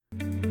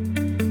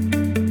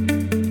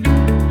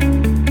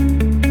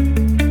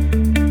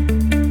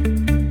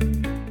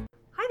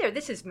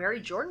is Mary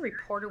Jordan,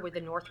 reporter with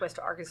the Northwest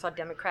Arkansas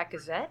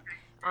Democrat-Gazette.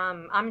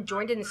 I'm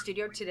joined in the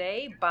studio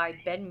today by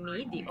Ben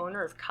Meade, the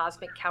owner of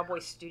Cosmic Cowboy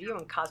Studio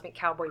and Cosmic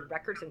Cowboy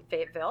Records in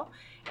Fayetteville.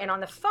 And on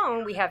the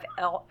phone, we have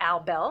Al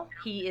Bell.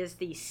 He is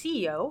the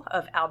CEO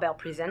of Al Bell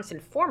Presents and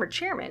former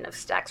chairman of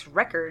Stax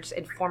Records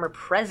and former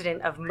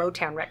president of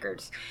Motown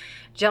Records.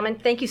 Gentlemen,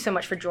 thank you so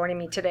much for joining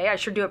me today. I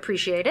sure do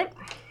appreciate it.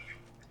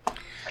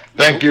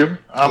 Thank you.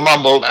 I'm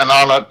humbled and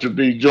honored to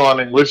be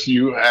joining with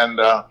you and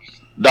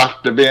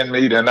Dr. Ben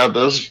Meade and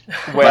others.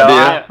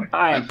 Well,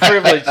 I am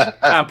privileged.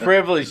 I'm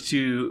privileged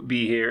to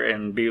be here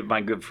and be with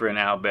my good friend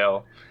Al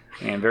Bell,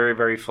 and very,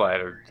 very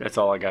flattered. That's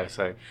all I got to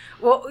say.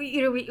 Well,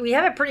 we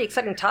have a pretty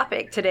exciting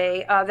topic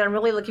today that I'm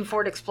really looking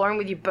forward to exploring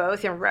with you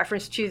both in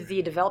reference to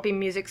the developing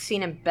music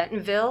scene in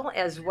Bentonville,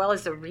 as well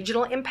as the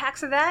regional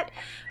impacts of that.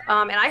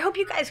 And I hope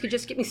you guys could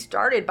just get me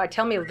started by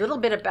telling me a little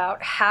bit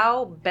about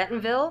how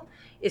Bentonville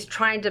is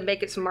trying to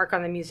make its mark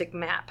on the music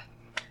map.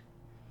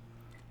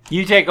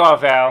 You take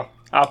off, Al.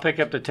 I'll pick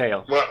up the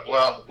tail.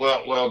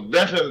 Well,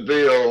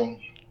 Bentonville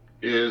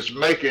is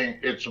making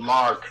its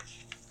mark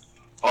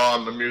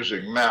on the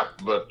music map,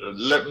 but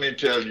let me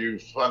tell you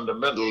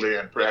fundamentally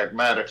and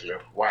pragmatically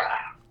why.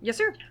 Yes,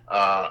 sir.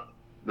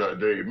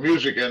 The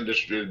music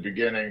industry is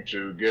beginning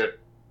to get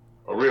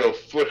a real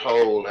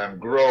foothold and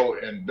grow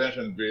in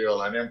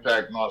Bentonville and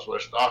impact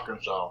Northwest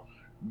Arkansas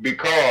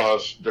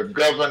because the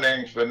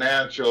governing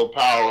financial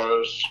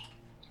powers,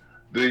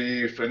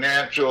 the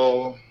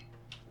financial,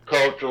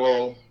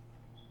 cultural,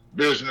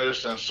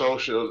 business and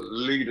social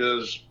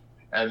leaders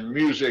and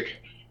music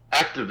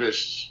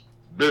activists,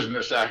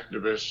 business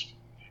activists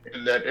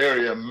in that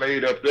area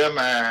made up their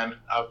mind,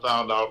 I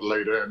found out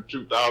later in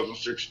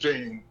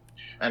 2016,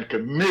 and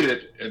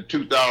committed in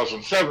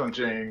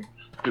 2017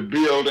 to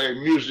build a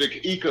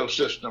music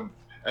ecosystem,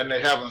 and they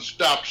haven't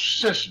stopped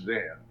since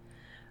then.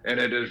 And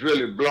it has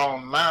really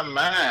blown my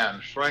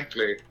mind,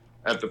 frankly,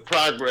 at the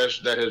progress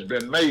that has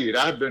been made.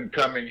 I've been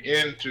coming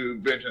into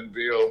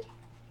Bentonville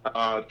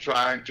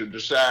trying to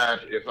decide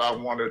if I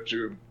wanted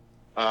to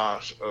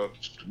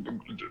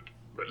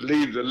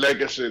leave the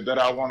legacy that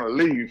I want to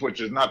leave, which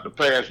is not the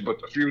past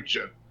but the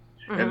future,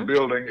 in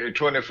building a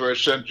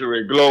 21st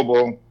century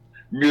global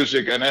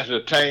music and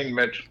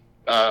entertainment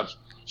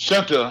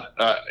center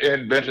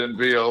in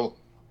Bentonville,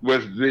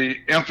 with the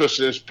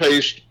emphasis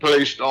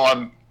placed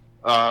on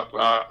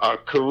a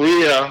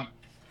career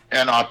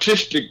and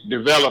artistic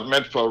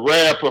development for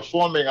rare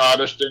performing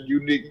artists and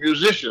unique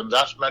musicians.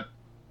 I spent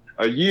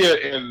a year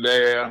in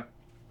there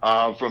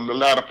from the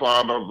latter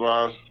part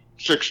of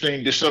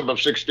December of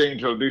 16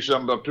 till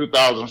December of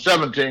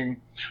 2017.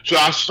 So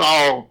I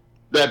saw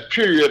that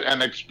period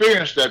and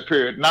experienced that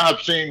period. Now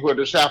I've seen what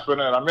has happened,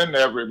 and I'm in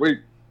there every week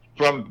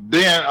from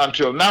then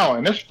until now,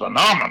 and it's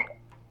phenomenal.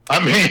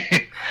 I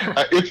mean,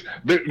 it's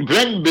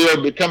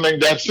Bentonville becoming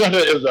that center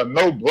is a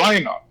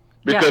no-brainer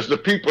because the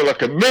people are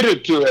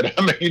committed to it.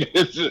 I mean,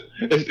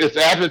 it's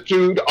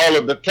attitude, all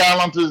of the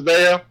talent is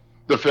there.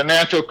 The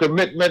financial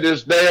commitment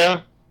is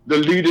there. The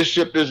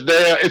leadership is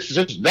there. It's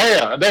just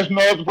there. There's no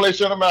other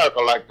place in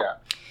America like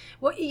that.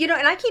 Well,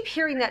 and I keep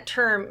hearing that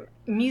term,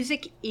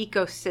 music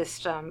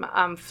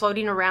ecosystem,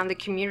 floating around the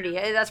community.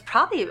 That's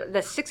probably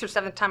the sixth or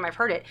seventh time I've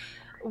heard it.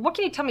 What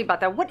can you tell me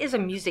about that? What is a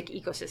music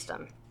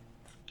ecosystem?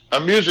 A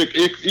music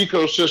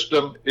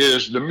ecosystem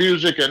is the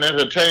music and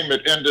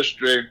entertainment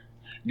industry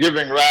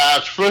giving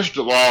rise, first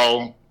of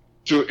all,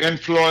 to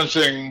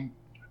influencing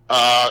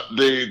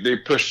the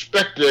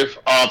perspective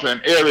of an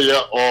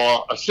area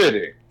or a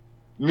city.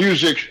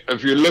 Music,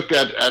 if you look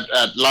at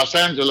Los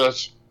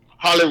Angeles,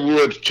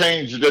 Hollywood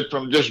changed it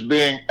from just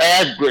being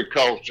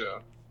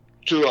agriculture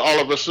to all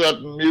of a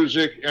sudden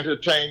music,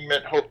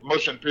 entertainment,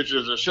 motion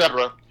pictures,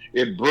 etc.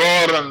 It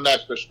broadened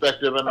that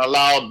perspective and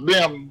allowed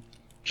them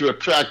to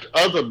attract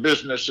other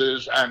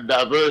businesses and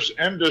diverse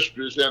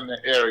industries in the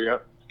area,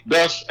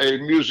 thus a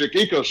music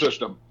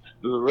ecosystem.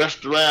 The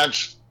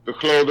restaurants, the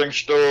clothing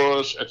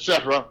stores,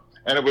 etc.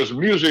 And it was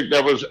music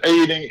that was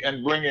aiding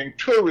and bringing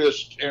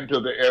tourists into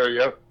the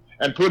area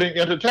and putting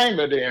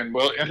entertainment in.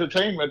 Well,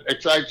 entertainment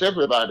excites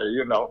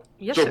everybody,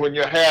 Yes, so sir. when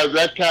you have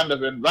that kind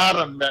of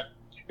environment,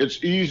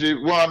 it's easy,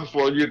 one,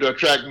 for you to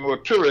attract more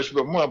tourists,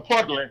 but more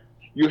importantly,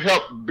 you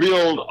help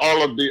build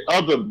all of the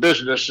other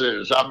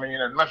businesses. I mean,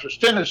 in Memphis,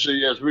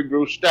 Tennessee, as we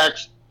grew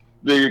Stax,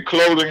 the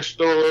clothing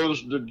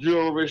stores, the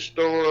jewelry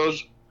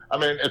stores,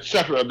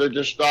 etc. They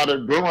just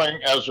started growing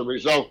as a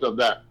result of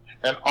that.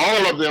 And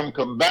all of them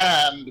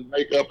combined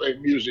make up a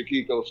music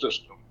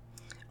ecosystem.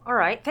 All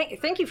right.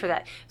 Thank you for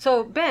that.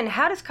 So, Ben,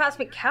 how does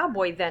Cosmic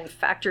Cowboy then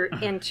factor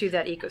into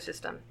that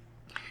ecosystem?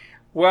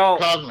 Well,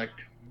 Cosmic.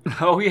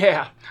 Oh,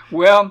 yeah.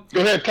 Well,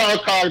 go ahead, call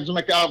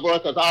Cosmic Cowboy,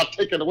 because I'll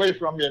take it away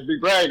from you and be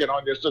bragging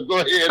on you. So go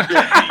ahead.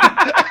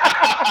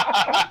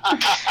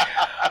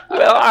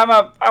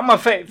 Well, I'm a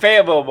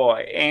Fayetteville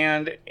boy,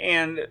 and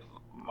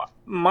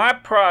my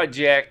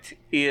project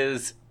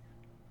is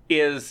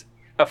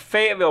a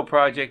Fayetteville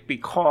project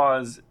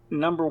because,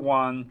 number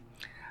one,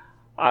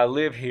 I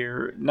live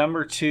here.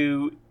 Number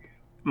two,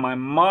 my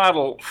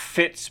model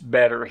fits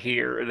better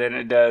here than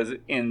it does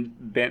in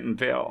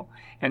Bentonville.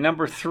 And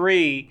number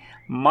three,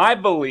 my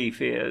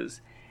belief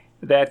is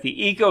that the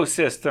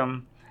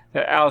ecosystem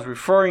that I was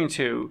referring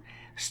to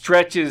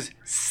stretches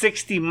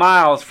 60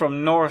 miles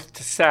from north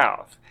to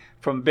south,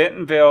 from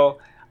Bentonville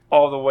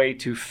all the way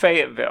to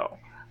Fayetteville.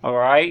 All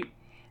right?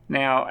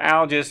 Now,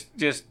 Al, just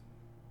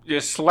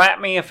slap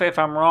me if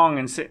I'm wrong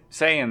in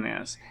saying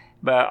this,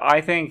 but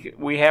I think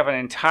we have an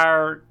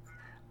entire,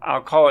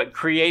 I'll call it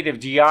creative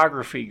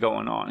geography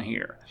going on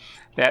here.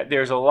 That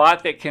there's a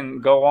lot that can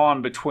go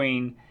on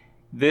between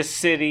this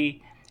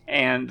city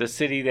and the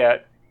city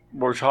that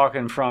we're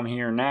talking from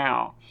here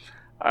now.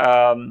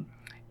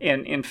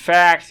 In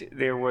fact,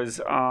 there was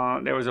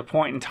a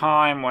point in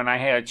time when I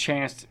had a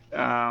chance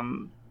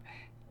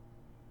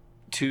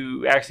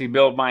to actually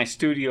build my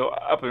studio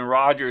up in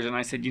Rogers, and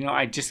I said,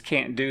 I just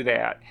can't do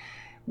that.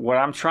 What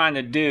I'm trying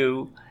to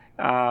do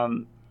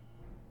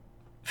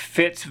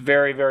fits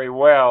very, very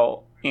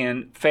well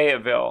in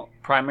Fayetteville,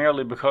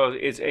 primarily because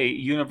it's a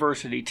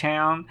university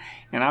town,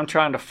 and I'm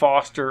trying to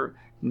foster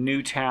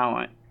new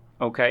talent.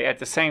 Okay, at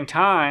the same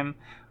time,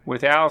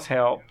 with Al's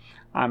help,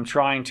 I'm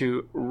trying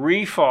to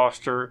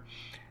refoster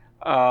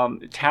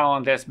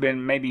talent that's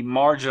been maybe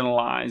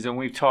marginalized. And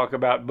we've talked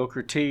about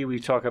Booker T,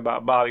 we've talked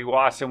about Bobby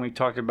Watson, we've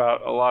talked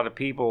about a lot of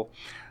people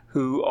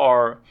who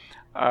are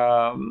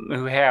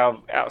who have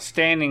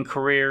outstanding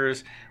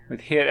careers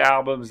with hit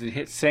albums and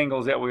hit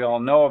singles that we all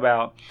know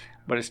about.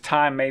 But it's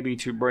time maybe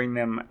to bring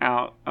them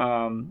out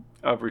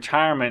of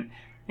retirement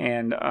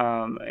and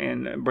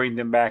bring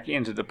them back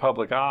into the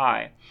public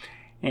eye.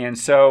 And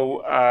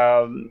so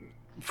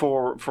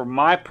for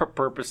my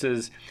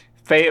purposes,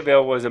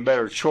 Fayetteville was a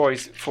better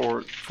choice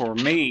for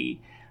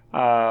me.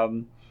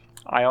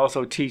 I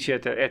also teach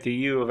at the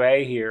U of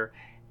A here,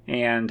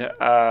 and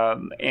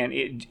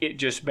it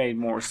just made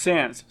more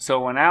sense.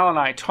 So when Al and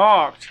I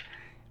talked,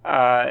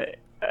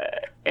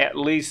 at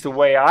least the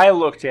way I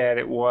looked at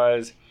it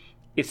was,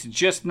 it's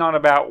just not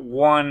about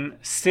one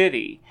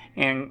city.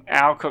 And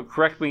Al,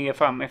 correct me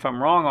if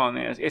I'm wrong on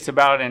this. It's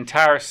about an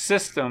entire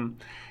system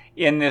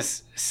in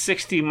this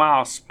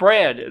 60-mile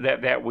spread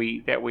that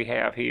we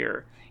have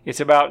here. It's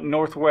about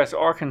Northwest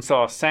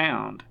Arkansas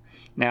sound.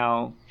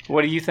 Now,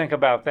 what do you think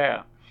about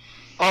that?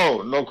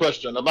 Oh, no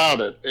question about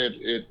it.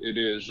 It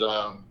is.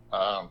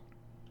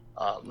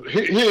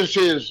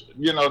 Here's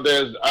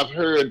I've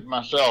heard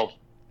myself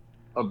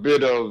a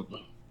bit of.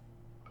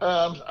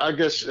 I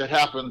guess it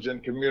happens in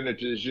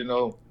communities. We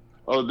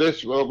are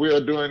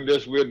doing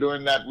this, we're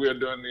doing that, we're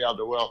doing the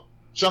other. Well,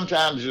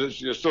 sometimes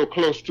you're so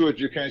close to it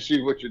you can't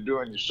see what you're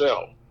doing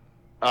yourself.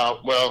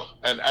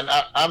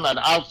 I'm an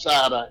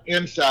outsider,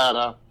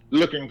 insider,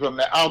 looking from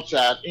the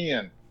outside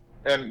in.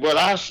 And what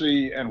I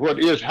see and what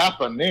is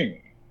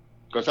happening,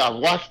 because I've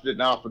watched it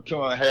now for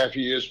 2.5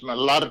 years, spent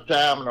a lot of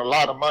time and a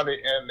lot of money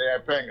in there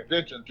paying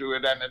attention to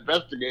it and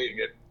investigating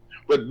it.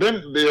 But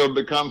Bentonville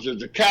becomes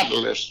as a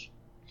catalyst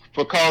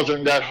for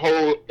causing that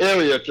whole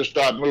area to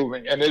start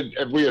moving. And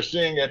we are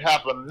seeing it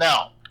happen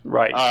now.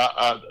 Right.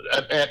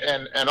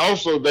 And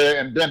also there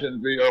in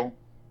Bentonville,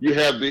 you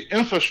have the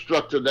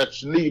infrastructure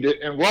that's needed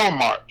in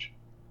Walmart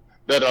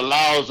that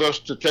allows us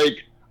to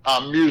take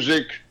our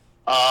music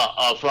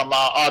from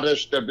our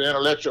artists, the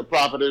intellectual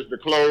properties, the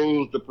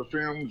clothes, the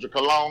perfumes, the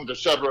colognes,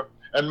 etc.,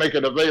 and make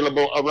it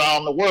available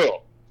around the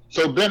world.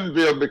 So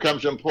Bentonville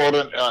becomes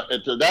important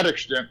to that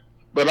extent.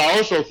 But I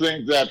also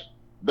think that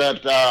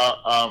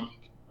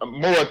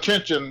more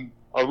attention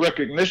or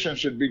recognition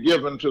should be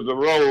given to the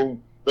role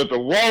that the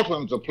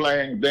Waltons are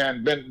playing there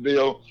in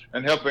Bentonville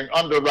and helping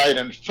underwrite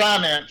and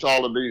finance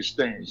all of these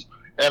things.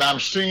 And I'm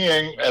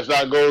seeing, as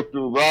I go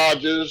through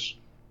Rogers,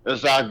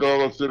 as I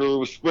go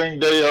through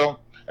Springdale,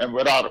 and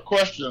without a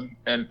question,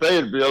 in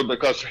Fayetteville,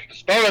 because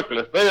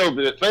historically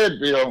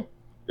Fayetteville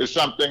is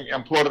something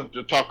important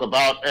to talk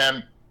about,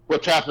 and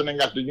what's happening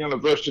at the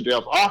University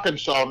of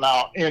Arkansas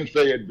now in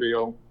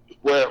Fayetteville,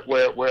 where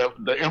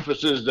the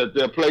emphasis that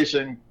they're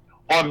placing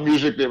on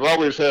music. They've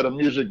always had a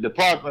music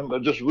department,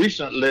 but just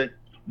recently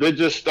they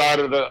just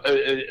started a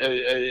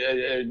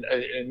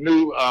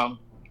new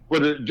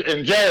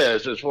in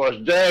jazz, as far as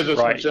jazz is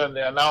concerned.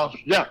 They announced,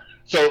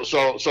 So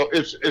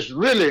it's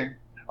really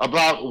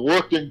about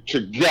working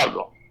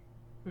together.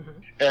 Mm-hmm.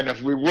 And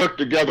if we work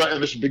together,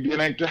 and it's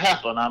beginning to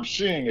happen, I'm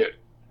seeing it.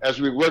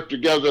 As we work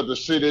together, the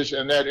cities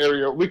in that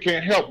area, we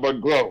can't help but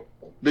grow.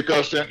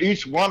 Because in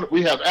each one,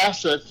 we have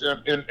assets,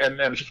 and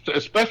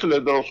especially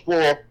those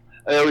 4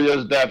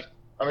 areas that,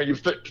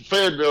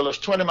 Fayetteville is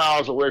 20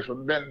 miles away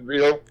from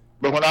Bentonville,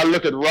 but when I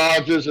look at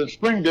Rogers and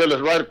Springdale,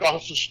 it's right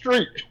across the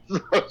street.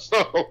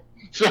 So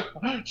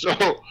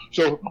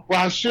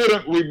why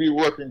shouldn't we be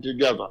working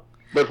together?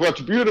 But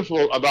what's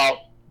beautiful about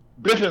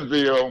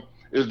Bentonville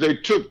is they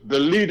took the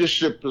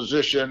leadership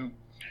position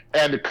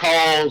and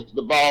caused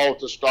the ball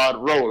to start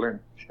rolling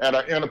and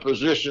are in a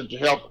position to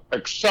help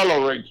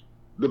accelerate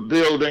the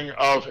building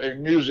of a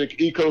music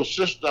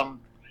ecosystem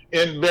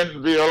in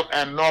Bentonville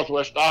and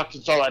Northwest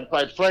Arkansas, and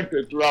quite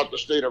frankly, throughout the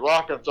state of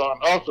Arkansas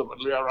and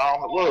ultimately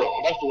around the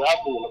world. That's what I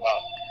feel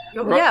about it.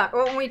 Yeah,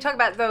 well, when we talk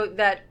about, though,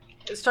 that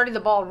starting the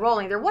ball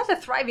rolling, there was a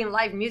thriving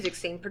live music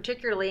scene,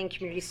 particularly in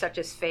communities such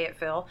as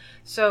Fayetteville.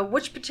 So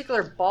which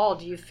particular ball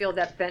do you feel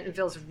that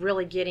Bentonville's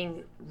really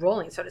getting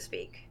rolling, so to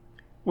speak?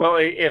 Well,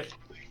 if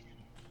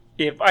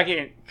I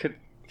can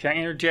I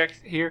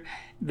interject here?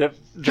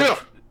 Sure.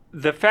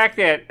 The fact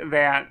that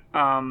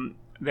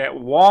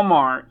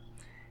Walmart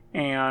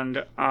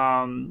and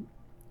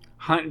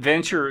Hunt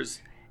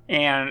Ventures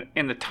and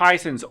the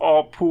Tysons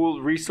all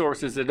pooled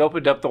resources that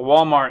opened up the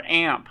Walmart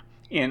amp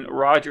in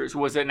Rogers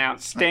was an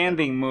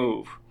outstanding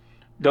move.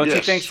 Don't you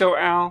think so,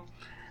 Al?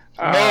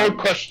 No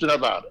question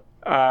about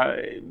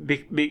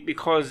it.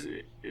 Because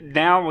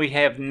now we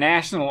have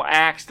national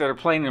acts that are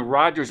playing in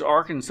Rogers,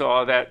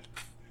 Arkansas that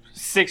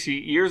 6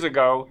 years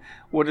ago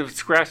would have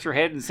scratched their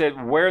head and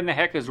said, "Where in the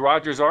heck is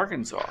Rogers,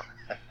 Arkansas?"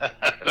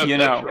 You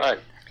know. That's right.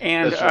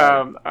 And That's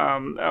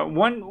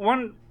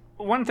right.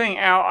 One thing,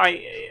 Al,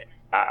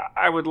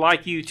 I would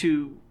like you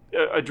to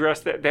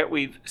address that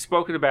we've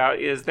spoken about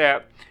is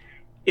that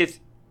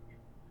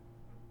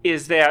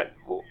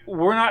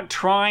we're not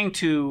trying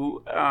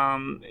to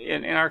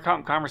in our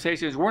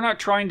conversations, we're not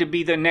trying to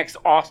be the next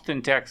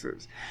Austin,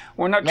 Texas.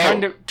 We're not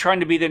trying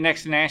to be the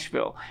next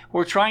Nashville.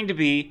 We're trying to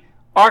be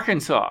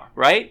Arkansas,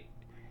 right?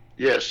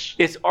 Yes.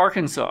 It's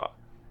Arkansas.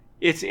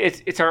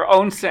 It's our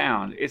own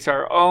sound. It's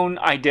our own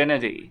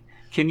identity.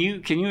 Can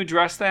you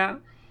address that?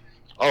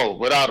 Oh,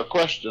 without a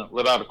question.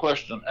 Without a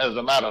question. As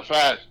a matter of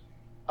fact,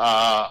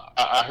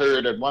 I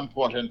heard at one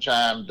point in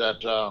time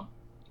that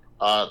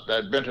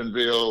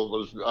Bentonville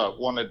was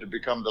wanted to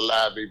become the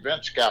live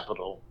events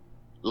capital,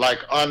 like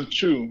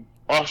unto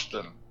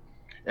Austin.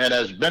 And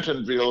as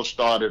Bentonville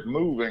started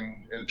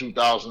moving in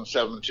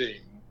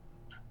 2017,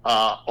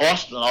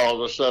 Austin all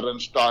of a sudden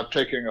started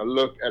taking a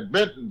look at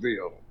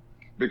Bentonville,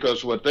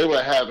 because what they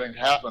were having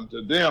happen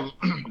to them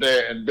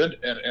there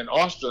in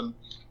Austin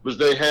was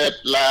they had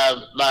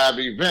live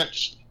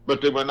events,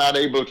 but they were not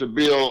able to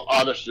build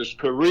artists'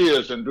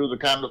 careers and do the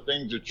kind of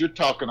things that you're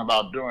talking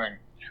about doing,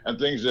 and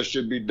things that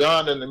should be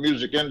done in the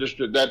music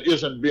industry that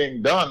isn't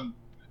being done.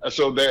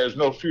 So there is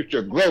no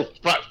future growth.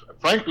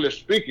 Frankly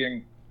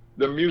speaking,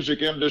 the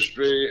music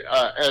industry,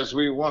 as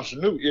we once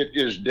knew it,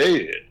 is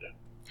dead.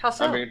 How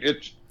so? I mean,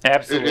 it's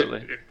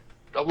absolutely.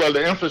 Well,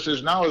 the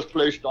emphasis now is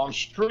placed on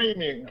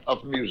streaming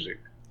of music.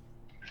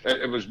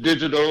 It was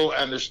digital,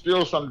 and there's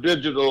still some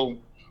digital,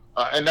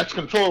 and that's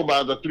controlled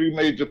by the three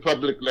major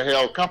publicly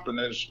held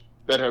companies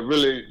that have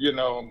really,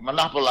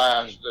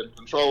 monopolized and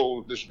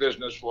controlled this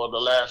business for the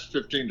last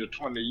 15 to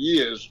 20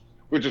 years,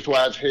 which is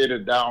why it's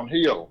headed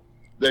downhill.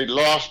 They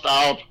lost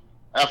out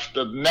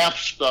after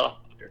Napster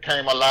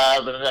came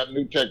alive and that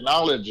new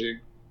technology.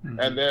 Mm-hmm.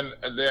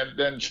 And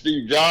then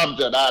Steve Jobs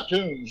at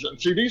iTunes.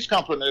 And see, these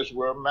companies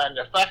were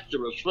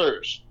manufacturers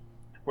first.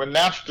 When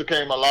Napster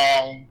came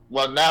along,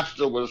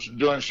 Napster was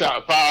doing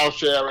file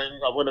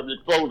sharing or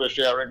folder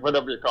sharing,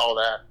 whatever you call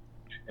that.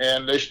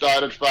 And they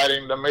started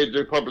fighting the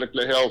major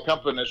publicly held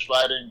companies,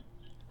 fighting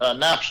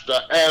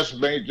Napster, as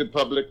major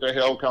publicly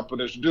held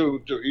companies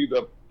do, to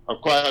either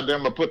acquire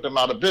them or put them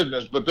out of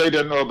business. But they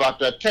didn't know about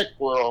that tech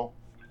world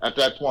at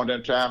that point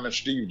in time. And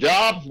Steve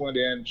Jobs went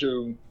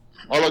into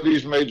all of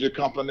these major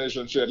companies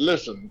and said,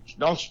 listen,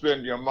 don't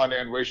spend your money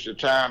and waste your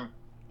time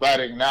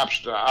fighting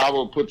Napster. I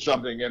will put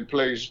something in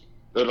place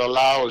that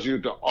allows you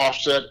to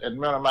offset and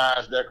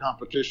minimize their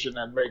competition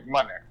and make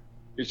money.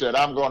 He said,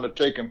 I'm going to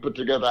take and put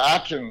together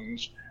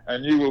iTunes,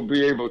 and you will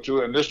be able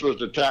to. And this was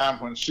the time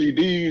when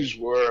CDs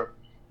were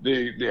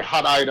the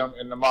hot item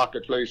in the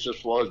marketplace as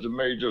far as the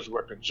majors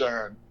were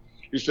concerned.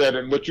 He said,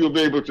 and what you'll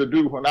be able to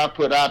do when I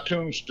put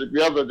iTunes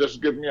together,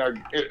 just give me a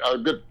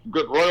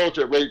good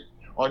royalty rate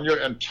on your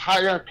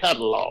entire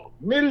catalog,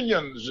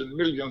 millions and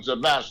millions of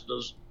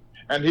masters.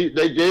 And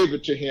they gave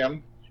it to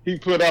him. He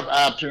put up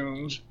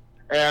iTunes,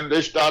 and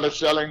they started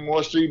selling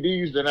more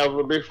CDs than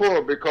ever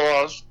before,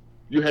 because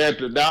you had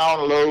to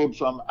download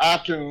from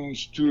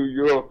iTunes to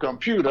your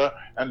computer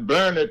and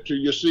burn it to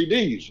your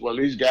CDs. Well,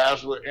 these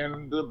guys were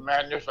in the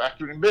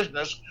manufacturing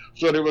business,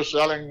 so they were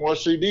selling more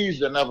CDs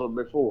than ever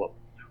before.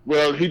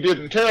 Well, he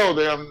didn't tell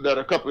them that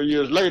a couple of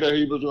years later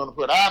he was going to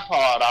put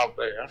iPod out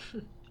there,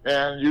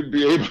 and you'd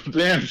be able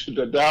then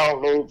to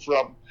download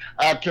from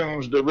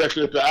iTunes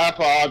directly to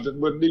iPods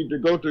and wouldn't need to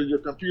go to your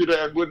computer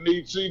and wouldn't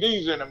need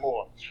CDs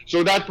anymore.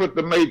 So that put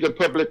the major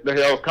publicly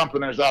held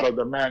companies out of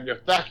the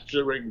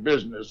manufacturing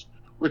business,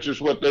 which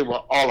is what they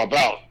were all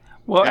about.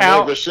 Well,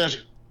 Al, let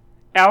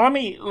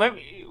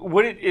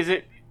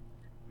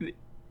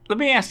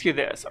me ask you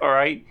this, all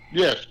right?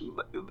 Yes.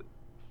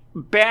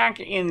 Back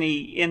in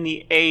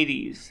the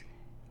 80s,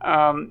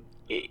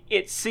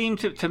 it seemed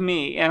to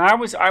me, and I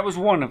was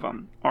one of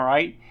them, all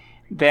right,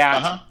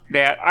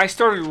 that I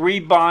started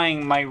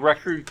rebuying my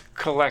record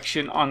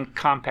collection on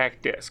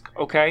compact disc,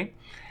 okay?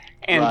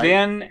 And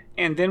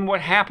then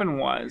what happened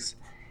was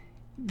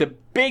the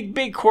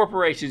big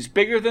corporations,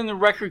 bigger than the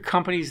record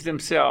companies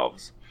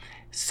themselves,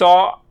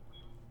 saw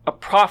a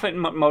profit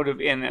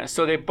motive in this.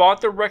 So they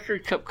bought the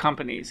record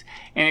companies,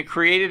 and it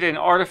created an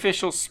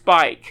artificial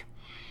spike,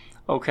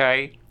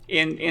 okay,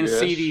 in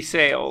CD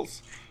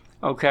sales.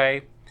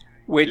 okay,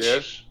 which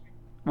Yes.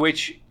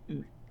 which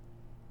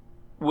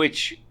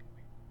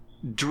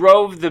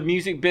drove the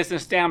music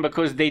business down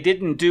because they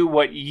didn't do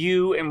what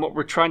you and what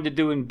we're trying to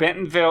do in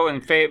Bentonville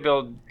and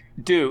Fayetteville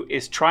do,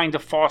 is trying to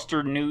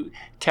foster new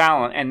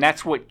talent, and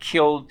that's what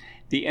killed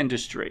the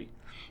industry.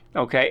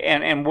 Okay,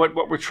 and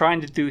what we're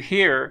trying to do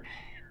here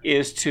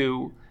is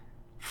to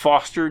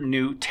foster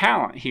new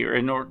talent here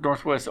in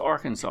Northwest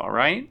Arkansas,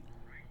 right?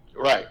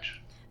 Right.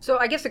 So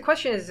I guess the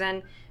question is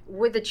then,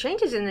 with the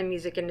changes in the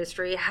music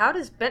industry, how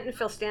does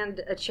Bentonville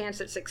stand a chance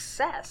at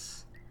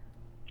success?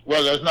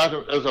 Well,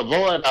 there's a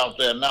void out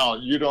there now.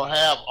 You don't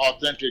have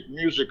authentic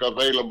music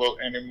available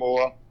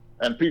anymore,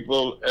 and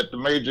people at the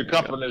major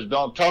companies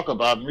don't talk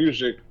about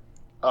music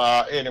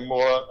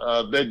anymore.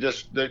 They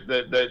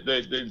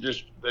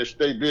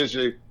stay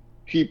busy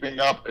keeping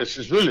up.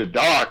 It's really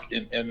dark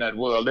in that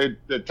world.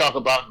 They talk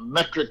about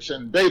metrics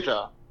and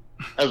data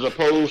as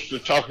opposed to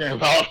talking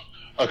about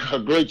a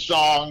great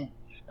song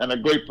and a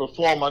great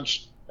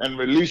performance and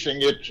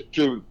releasing it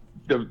to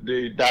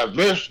the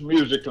diverse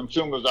music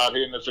consumers out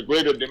here. And it's a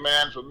greater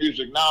demand for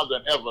music now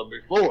than ever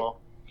before.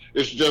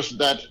 It's just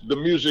that the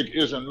music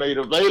isn't made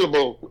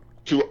available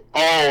to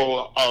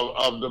all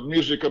of the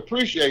music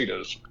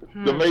appreciators.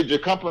 The major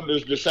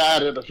companies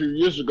decided a few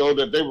years ago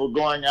that they were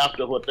going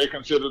after what they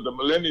considered the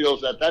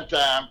millennials at that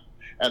time,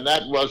 and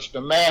that was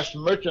the mass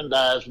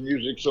merchandise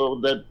music, so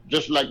that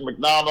just like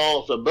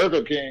McDonald's or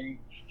Burger King,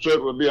 so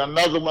it would be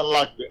another one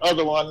like the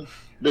other one,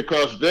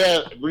 because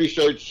their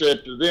research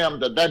said to them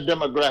that that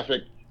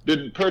demographic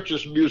didn't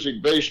purchase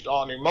music based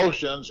on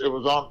emotions, it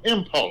was on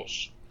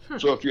impulse.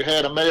 So if you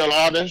had a male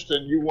artist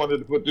and you wanted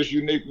to put this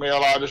unique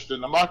male artist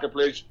in the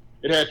marketplace,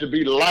 it had to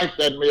be like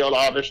that male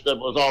artist that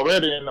was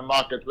already in the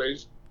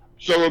marketplace,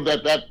 so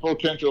that that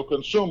potential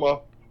consumer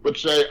would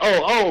say,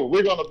 oh,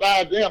 we're going to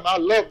buy them. I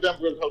love them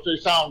because they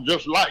sound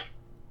just like.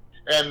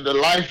 And the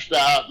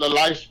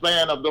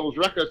lifespan of those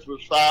records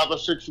was 5 or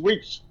 6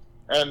 weeks.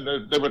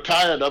 And they were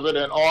tired of it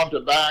and on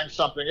to buying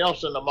something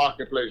else in the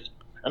marketplace.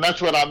 And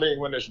that's what I mean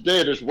when it's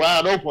dead. It's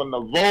wide open. The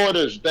void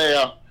is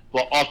there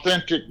for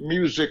authentic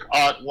music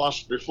art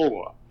once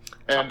before.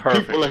 And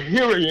people are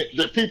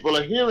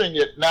hearing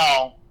it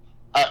now.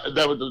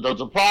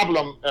 There's a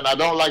problem, and I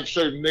don't like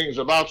certain things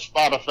about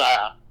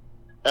Spotify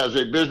as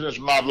a business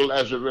model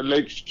as it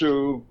relates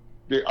to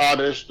the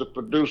artist, the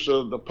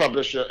producer, the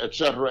publisher,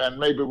 etc. And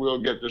maybe we'll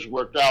get this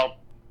worked out.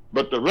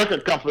 But the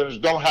record companies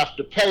don't have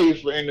to pay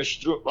for any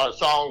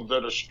songs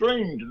that are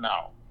streamed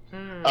now.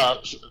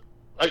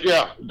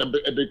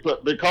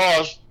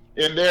 Because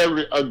in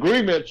their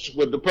agreements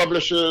with the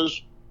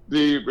publishers,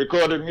 the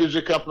recorded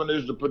music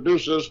companies, the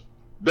producers,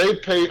 they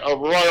pay a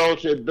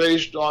royalty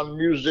based on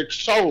music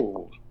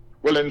sold.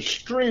 Well, in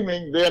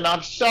streaming, they're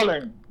not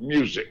selling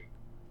music.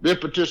 They're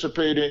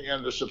participating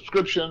in the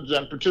subscriptions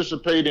and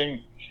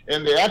participating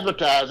in the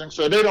advertising,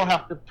 so they don't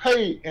have to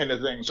pay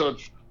anything. So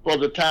it's, for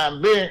the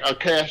time being, a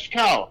cash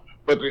cow.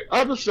 But the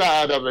other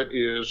side of it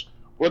is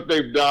what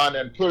they've done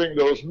in putting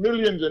those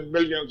millions and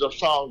millions of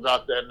songs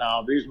out there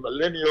now. These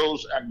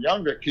millennials and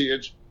younger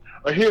kids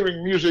are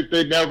hearing music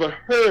they never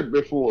heard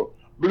before.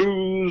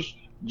 Blues,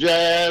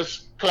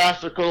 jazz,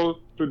 classical,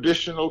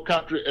 traditional,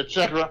 country,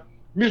 etc.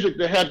 Music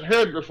they hadn't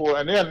heard before,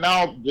 and they're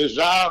now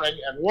desiring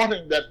and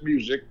wanting that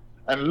music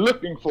and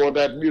looking for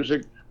that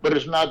music, but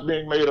it's not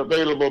being made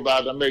available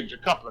by the major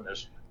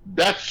companies.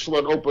 That's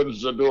what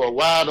opens the door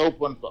wide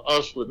open for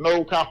us with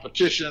no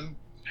competition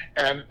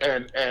and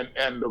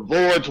the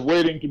voids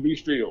waiting to be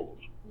filled.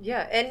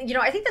 Yeah, and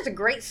I think that's a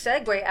great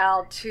segue,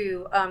 Al,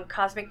 to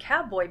Cosmic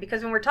Cowboy,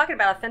 because when we're talking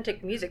about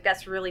authentic music,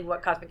 that's really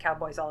what Cosmic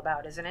Cowboy is all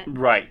about, isn't it?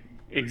 Right,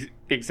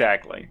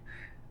 exactly.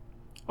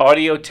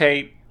 Audio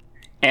tape,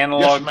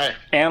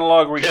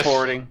 analog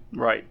recording.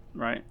 Yes.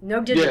 Right.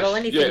 No digital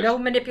anything. Yes. No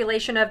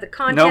manipulation of the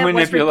content. No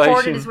manipulation. What's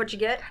recorded is what you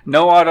get.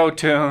 No auto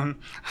tune.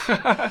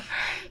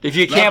 If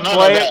you can't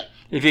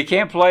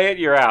play it,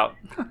 you're out.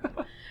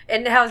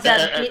 And how's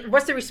that?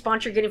 What's the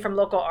response you're getting from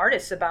local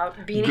artists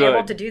about being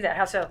able to do that?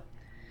 How so?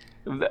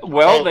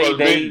 Well,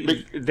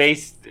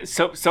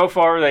 so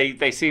far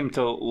they seem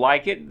to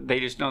like it. They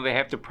just know they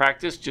have to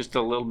practice just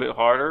a little bit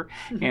harder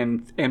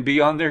and be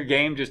on their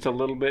game just a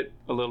little bit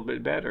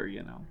better.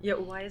 Yeah.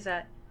 Why is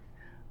that?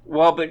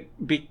 Well,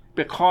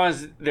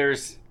 because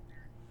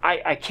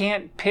I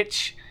can't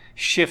pitch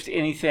shift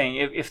anything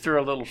if they're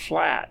a little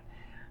flat.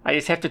 I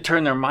just have to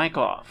turn their mic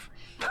off.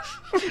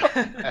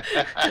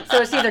 So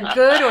it's either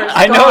good or it's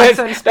I know gone,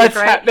 so to speak,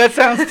 right? That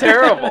sounds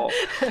terrible,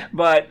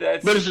 but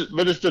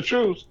it's the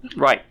truth,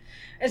 right?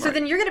 And so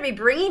then you're going to be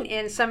bringing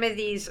in some of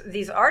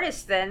these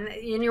artists then,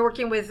 and you're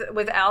working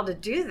with Al to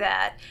do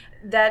that.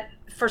 That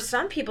for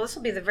some people, this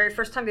will be the very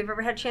first time they've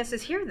ever had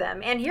chances to hear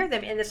them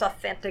in this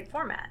authentic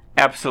format.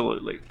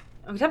 Absolutely.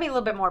 Tell me a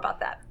little bit more about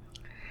that.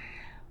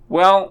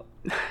 Well,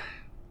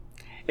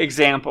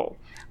 example.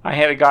 I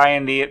had a guy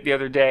in the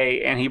other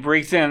day, and he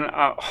brings in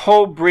a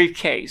whole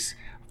briefcase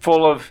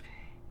full of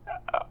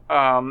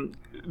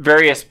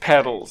various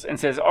pedals, and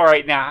says, "All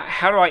right, now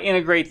how do I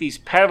integrate these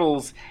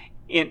pedals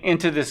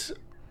into this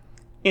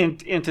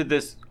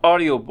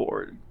audio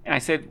board?" And I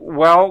said,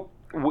 well,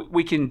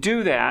 we can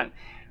do that.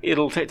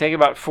 It'll take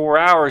about 4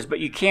 hours, but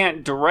you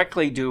can't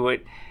directly do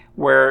it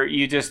where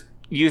you just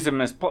use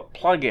them as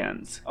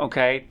plugins,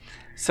 okay?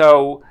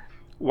 So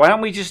why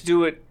don't we just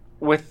do it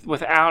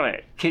without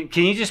it?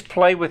 Can you just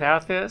play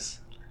without this?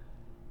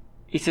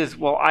 He says,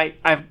 well,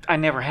 I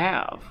never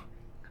have.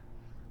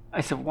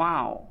 I said,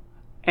 wow.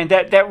 And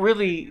that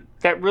really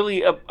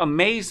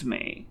amazed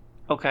me,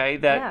 okay?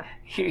 That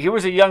here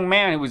was a young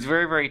man who was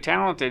very, very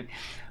talented,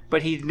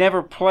 but he'd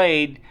never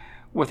played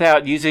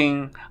without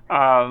using,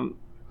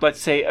 let's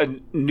say, a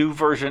new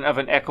version of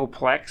an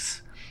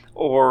Echoplex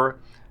or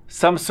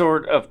some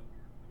sort of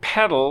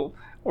pedal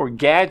or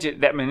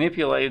gadget that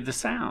manipulated the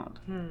sound.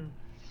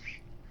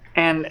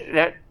 And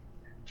that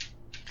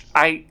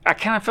I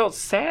kind of felt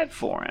sad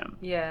for him.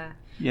 Yeah.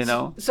 You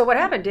know? So what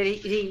happened? Did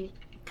he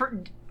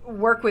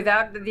work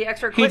without the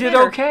extra equipment? He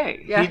did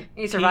okay. Yeah,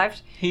 he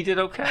survived? He did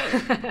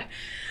okay.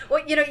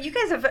 Well, you know, you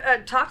guys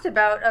have talked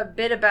a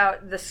bit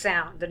about the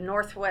sound, the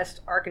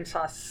Northwest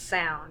Arkansas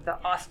sound,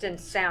 the Austin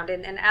sound.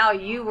 And Al,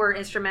 you were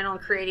instrumental in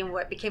creating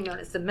what became known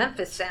as the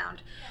Memphis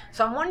sound.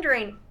 So I'm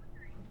wondering,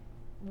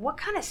 what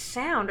kind of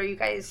sound are you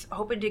guys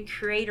hoping to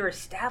create or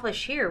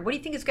establish here? What do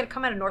you think is going to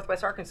come out of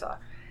Northwest Arkansas?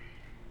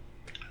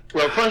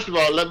 Well, first of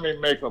all, let me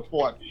make a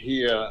point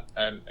here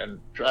and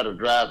try to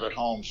drive it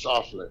home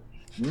softly.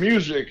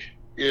 Music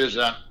is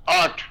an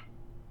art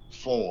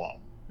form.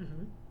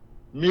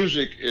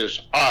 Music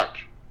is art,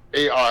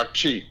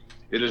 A-R-T.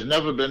 It has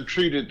never been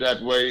treated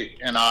that way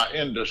in our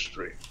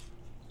industry.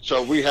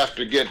 So we have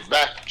to get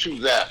back to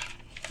that.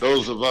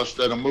 Those of us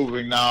that are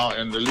moving now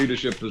in the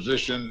leadership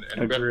position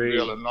in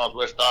Bentonville and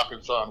Northwest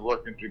Arkansas and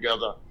working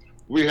together,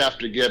 we have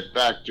to get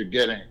back to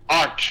getting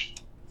art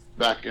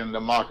back in the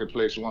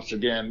marketplace once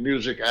again,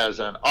 music as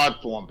an art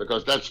form,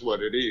 because that's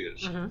what it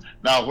is.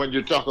 Now, when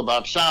you talk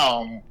about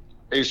sound,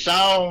 a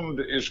sound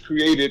is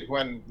created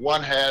when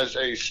one has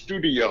a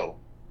studio,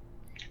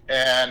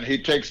 and he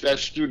takes that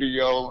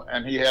studio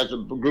and he has a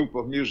group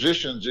of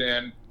musicians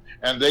in,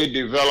 and they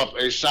develop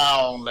a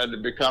sound, and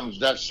it becomes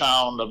that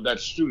sound of that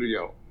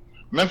studio.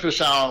 Memphis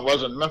sound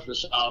wasn't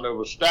Memphis sound, it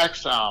was Stack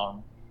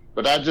sound,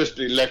 but I just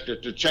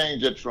elected to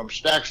change it from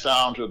Stack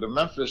sound to the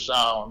Memphis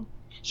sound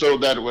so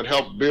that it would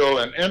help build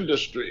an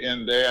industry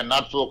in there and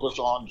not focus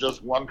on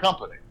just one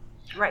company.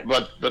 Right.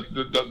 But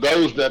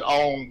those that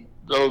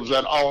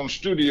own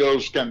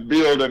studios can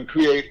build and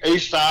create a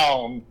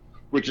sound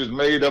which is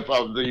made up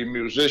of the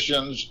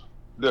musicians,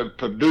 the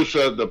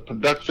producer, the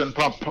production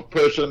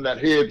person that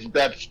heads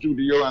that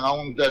studio and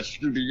owns that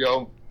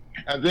studio,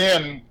 and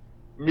then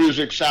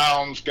music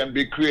sounds can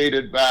be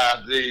created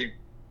by the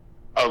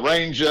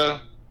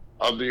arranger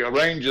of the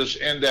arrangers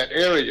in that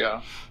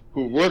area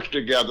who work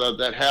together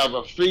that have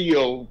a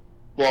feel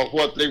for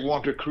what they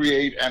want to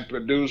create and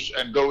produce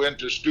and go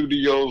into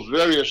studios,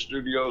 various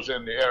studios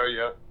in the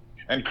area,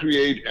 and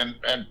create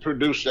and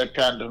produce that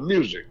kind of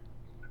music.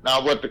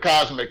 Now, what the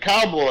Cosmic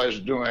Cowboy is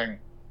doing,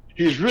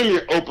 he's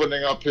really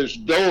opening up his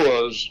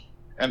doors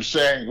and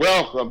saying,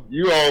 welcome,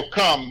 you all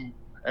come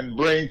and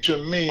bring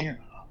to me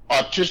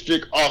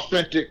artistic,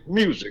 authentic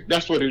music.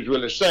 That's what he's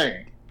really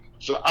saying.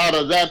 So out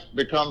of that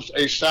becomes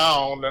a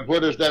sound. And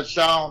what is that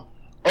sound?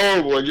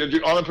 Oh, well,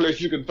 the only place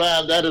you can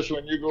find that is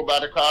when you go by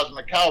the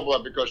Cosmic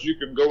Cowboy, because you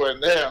can go in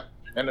there,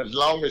 and as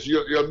long as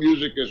your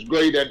music is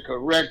great and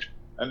correct,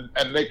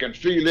 and they can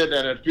feel it,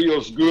 and it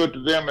feels good to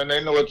them, and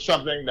they know it's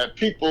something that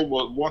people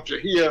will want to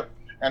hear,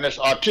 and it's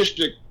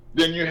artistic,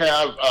 then you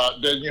have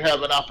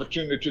an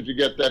opportunity to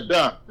get that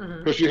done.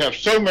 Because you have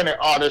so many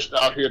artists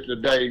out here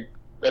today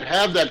that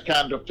have that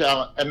kind of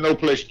talent and no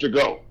place to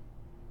go.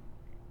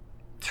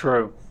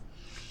 True.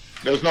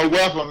 There's no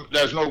welcome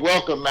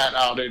mat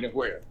out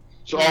anywhere.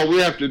 So all we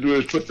have to do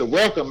is put the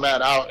welcome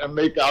mat out and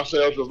make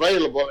ourselves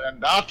available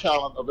and our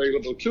talent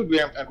available to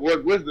them and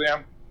work with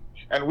them,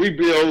 and we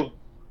build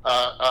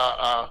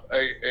a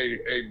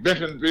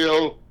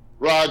Bentonville,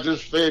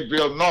 Rogers,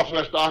 Fayetteville,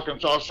 Northwest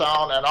Arkansas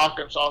sound, and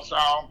Arkansas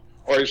sound,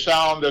 or a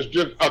sound that's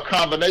just a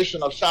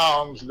combination of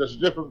sounds that's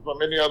different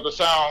from any other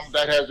sound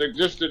that has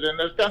existed in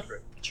this country.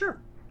 Sure.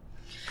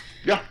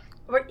 Yeah.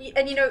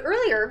 And you know,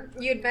 earlier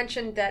you had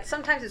mentioned that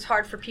sometimes it's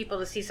hard for people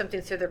to see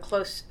something so they're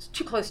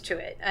too close to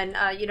it. And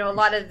you know, a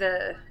lot of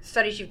the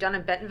studies you've done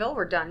in Bentonville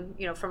were done,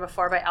 you know, from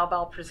afar by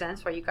Al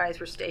Presents, where you guys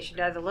were stationed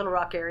out of the Little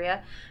Rock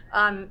area.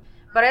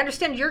 But I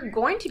understand you're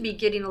going to be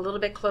getting a little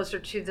bit closer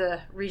to the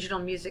regional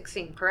music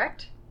scene,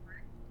 correct?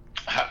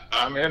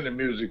 I'm in the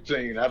music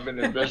scene. I've been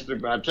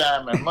investing my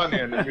time and money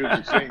in the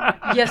music scene.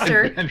 Yes,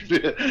 sir.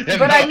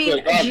 But I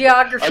mean,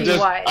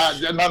 geography-wise.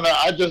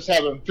 I just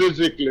haven't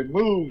physically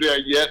moved there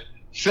yet,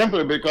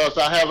 simply because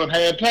I haven't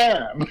had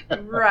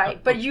time.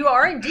 Right. But you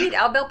are indeed,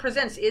 Al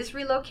Presents is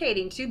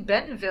relocating to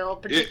Bentonville,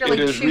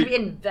 particularly to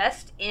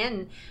invest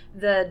in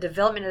the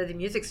development of the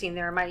music scene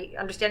there. Am I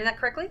understanding that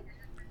correctly?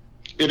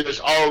 It is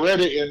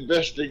already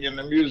investing in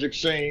the music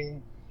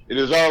scene. It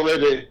is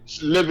already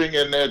living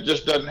in there,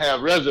 just doesn't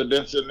have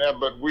residence in there,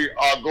 but we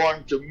are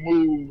going to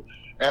move,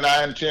 and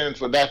I intend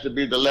for that to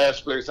be the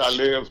last place I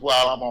live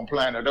while I'm on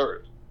planet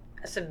Earth.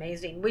 That's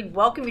amazing. We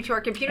welcome you to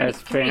our community.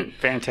 That's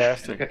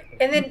fantastic.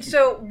 And then,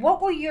 so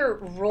what will your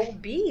role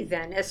be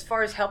then as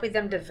far as helping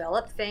them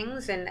develop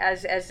things, and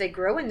as they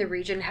grow in the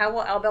region, how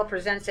will Al Bell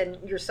Presents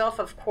and yourself,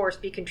 of course,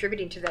 be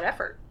contributing to that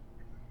effort?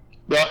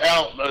 Well,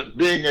 Al,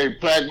 being a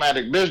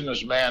pragmatic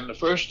businessman, the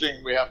first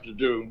thing we have to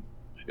do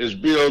is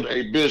build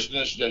a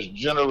business that's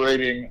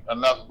generating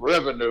enough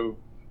revenue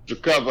to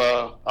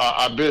cover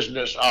our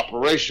business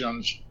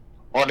operations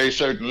on a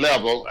certain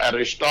level, at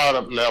a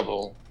startup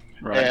level,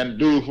 right, and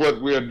do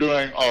what we're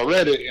doing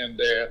already in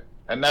there,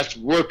 and that's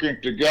working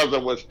together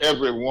with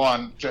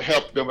everyone to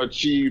help them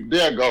achieve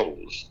their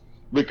goals.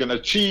 We can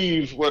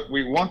achieve what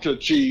we want to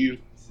achieve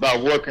by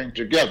working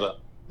together.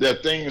 There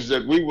are things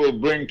that we will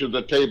bring to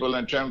the table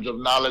in terms of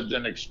knowledge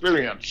and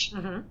experience,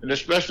 and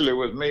especially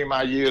with me,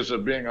 my years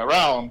of being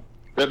around,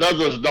 that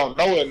others don't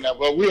know in that.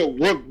 Well, we'll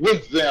work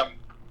with them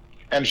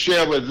and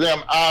share with them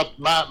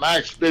my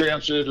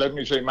experiences, let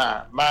me say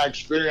my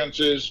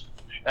experiences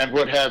and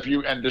what have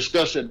you, and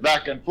discuss it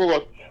back and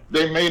forth.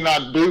 They may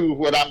not do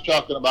what I'm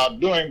talking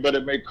about doing, but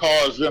it may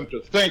cause them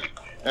to think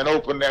and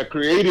open their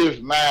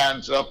creative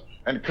minds up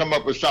and come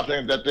up with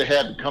something that they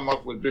hadn't come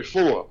up with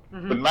before.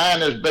 But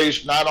mine is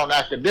based not on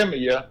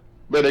academia,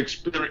 but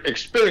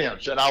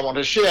experience, and I want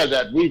to share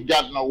that. We've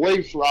gotten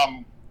away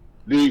from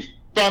the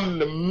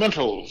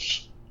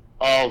fundamentals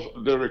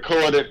of the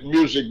recorded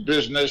music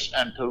business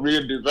and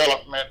career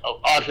development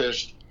of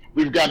artists.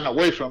 We've gotten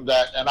away from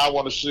that, and I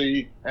want to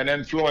see and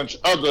influence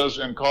others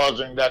in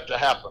causing that to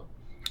happen.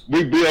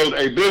 We build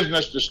a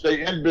business to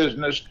stay in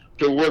business,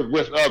 to work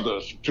with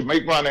others, to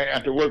make money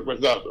and to work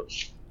with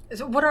others.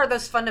 So what are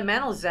those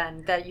fundamentals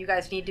then that you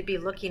guys need to be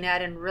looking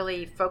at and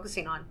really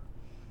focusing on?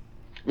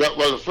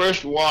 Well, the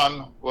first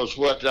one was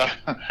what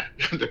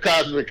the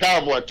Cosmic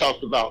Cowboy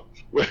talked about,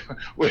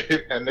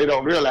 and they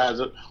don't realize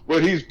it,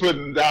 what he's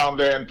putting down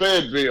there in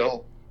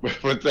Fayetteville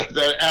with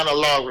that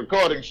analog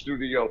recording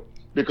studio,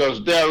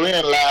 because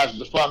therein lies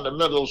the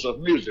fundamentals of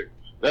music.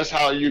 That's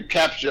how you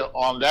capture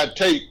on that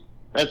tape.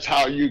 That's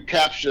how you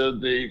capture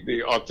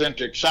the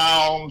authentic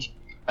sounds.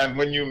 And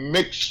when you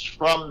mix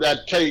from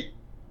that tape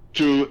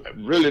to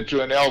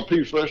an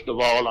LP, first of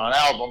all, an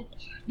album,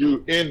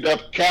 you end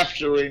up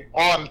capturing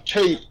on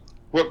tape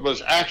what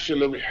was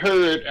actually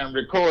heard and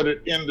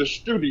recorded in the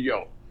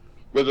studio.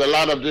 With a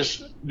lot of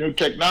this new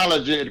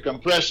technology, it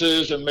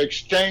compresses and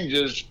makes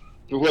changes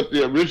to what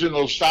the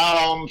original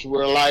sounds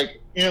were like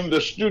in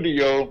the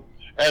studio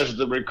as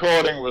the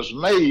recording was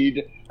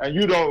made, and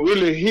you don't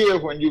really hear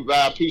when you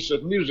buy a piece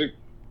of music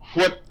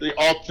what the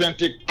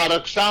authentic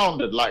product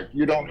sounded like.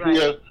 You don't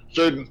hear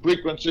certain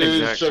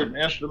frequencies, certain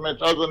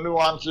instruments, other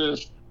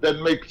nuances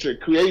that makes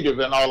it creative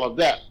and all of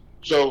that.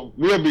 So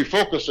we'll be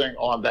focusing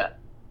on that.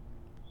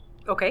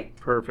 Okay.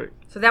 Perfect.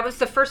 So that was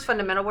the first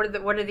fundamental.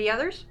 What are the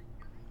others?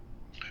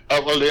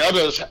 Well, the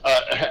others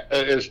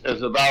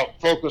is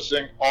about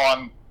focusing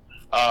on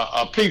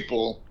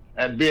people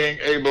and being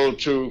able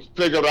to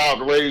figure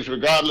out ways,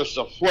 regardless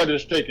of what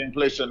is taking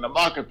place in the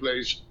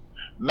marketplace,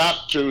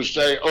 not to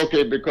say,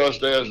 okay, because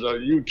there's a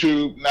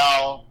YouTube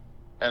now,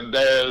 and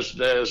there's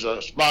a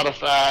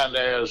Spotify, and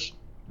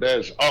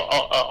there's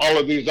all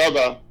of these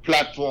other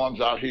platforms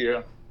out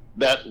here,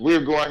 that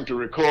we're going to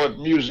record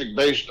music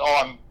based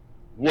on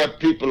what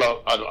people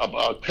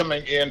are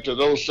coming into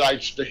those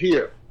sites to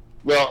hear.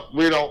 Well,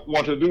 we don't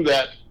want to do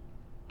that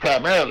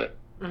primarily.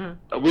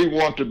 We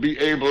want to be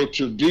able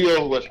to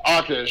deal with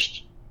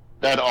artists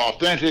that are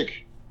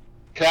authentic,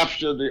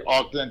 capture the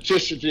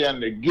authenticity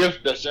and the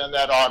gift that's in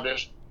that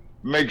artist,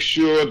 make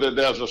sure that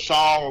there's a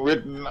song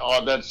written,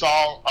 or that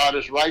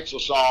artist writes a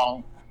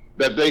song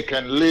that they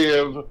can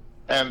live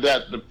and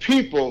that the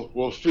people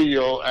will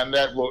feel, and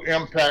that will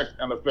impact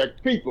and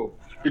affect people.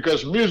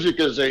 Because music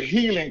is a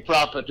healing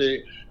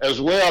property as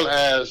well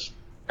as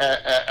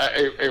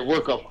a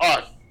work of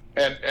art.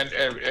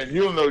 And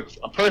you'll know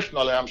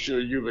personally, I'm sure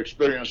you've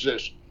experienced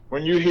this.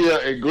 When you hear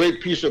a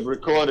great piece of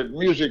recorded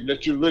music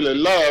that you really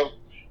love,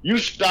 you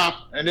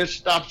stop, and it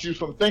stops you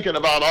from thinking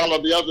about all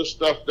of the other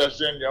stuff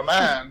that's in your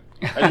mind,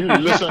 and you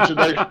listen to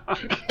that.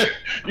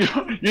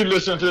 you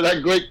listen to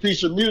that great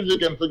piece of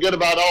music and forget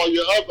about all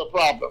your other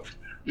problems.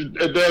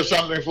 It does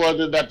something for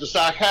you that the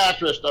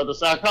psychiatrist or the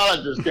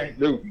psychologist can't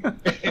do in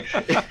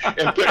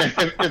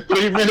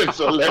 3 minutes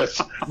or less.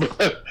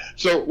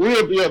 So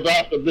we'll be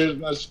about the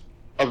business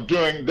of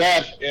doing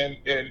that,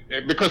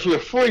 because we're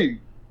free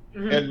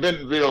in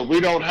Bentonville. We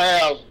don't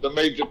have the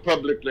major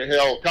publicly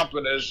held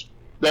companies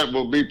that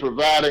will be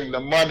providing the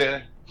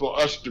money for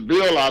us to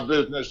build our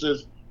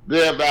businesses,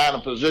 thereby in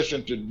a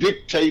position to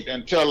dictate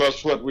and tell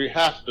us what we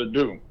have to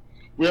do.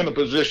 We're in a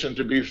position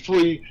to be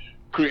free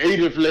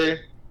creatively,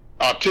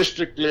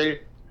 artistically,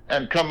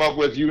 and come up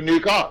with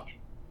unique art.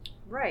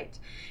 Right.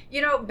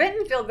 You know,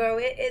 Bentonville, though,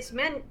 it's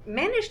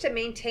managed to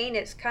maintain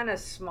its kind of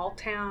small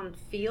town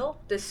feel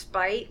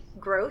despite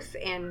growth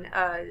and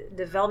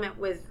development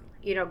with,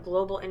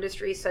 global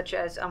industries such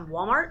as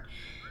Walmart.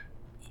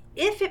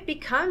 If it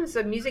becomes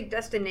a music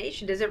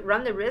destination, does it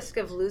run the risk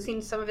of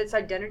losing some of its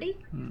identity?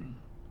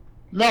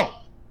 No.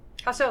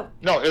 How so?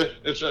 No,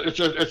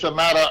 it's a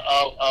matter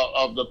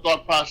of the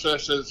thought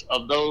processes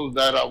of those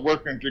that are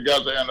working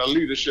together in a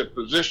leadership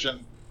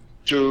position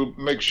to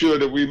make sure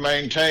that we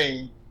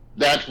maintain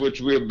that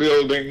which we're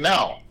building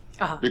now.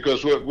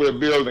 Because what we're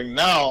building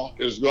now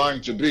is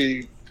going to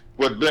be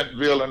what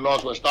Bentonville and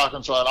Northwest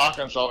Arkansas and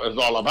Arkansas is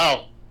all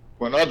about.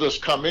 When others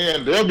come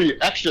in, they'll be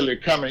actually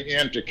coming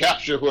in to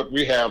capture what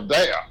we have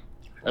there,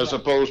 as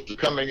opposed to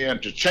coming in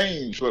to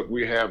change what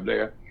we have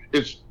there.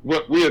 It's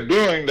what we're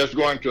doing that's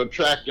going to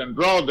attract and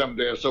draw them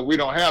there, so we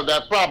don't have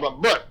that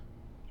problem. But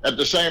at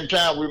the same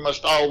time, we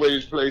must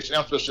always place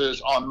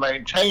emphasis on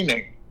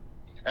maintaining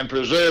and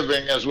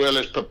preserving, as well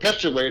as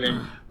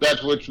perpetuating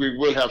that which we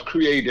will have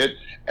created,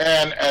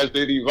 and as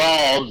it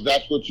evolves,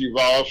 that which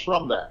evolves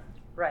from that.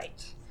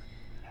 Right.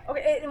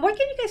 Okay, and what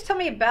can you guys tell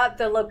me about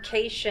the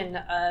location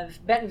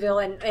of Bentonville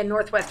and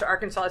Northwest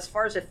Arkansas as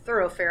far as a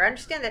thoroughfare? I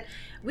understand that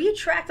we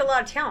attract a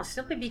lot of talent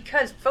simply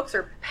because folks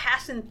are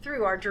passing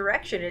through our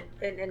direction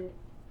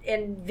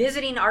and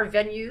visiting our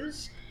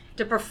venues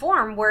to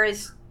perform,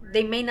 whereas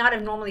they may not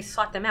have normally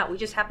sought them out. We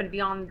just happen to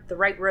be on the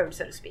right road,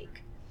 so to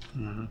speak.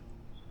 Mm-hmm.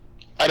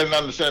 I didn't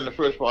understand the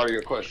first part of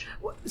your question.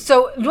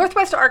 So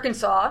Northwest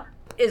Arkansas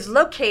is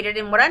located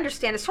in what I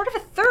understand is sort of a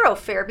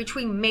thoroughfare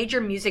between major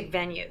music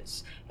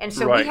venues. And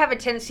so we have a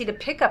tendency to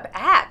pick up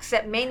acts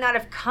that may not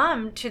have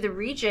come to the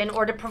region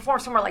or to perform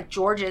somewhere like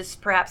George's,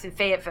 perhaps in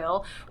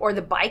Fayetteville, or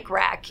the Bike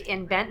Rack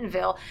in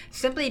Bentonville,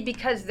 simply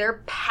because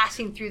they're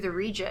passing through the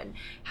region.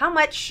 How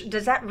much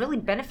does that really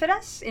benefit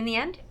us in the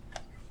end?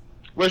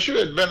 Well, sure,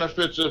 it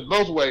benefits us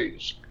both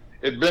ways.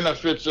 It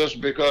benefits us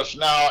because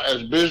now,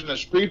 as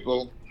business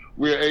people,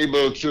 we're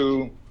able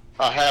to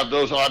have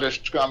those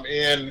artists come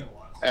in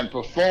and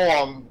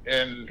perform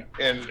in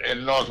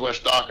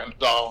Northwest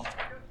Arkansas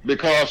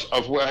because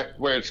of where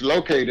it's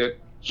located,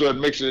 so it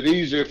makes it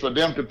easier for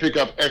them to pick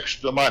up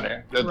extra money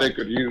that they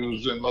could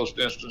use in most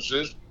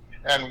instances,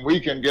 and we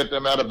can get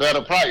them at a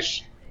better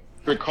price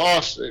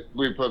because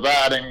we're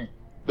providing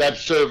that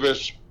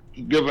service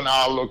given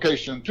our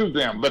location to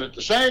them. But at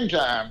the same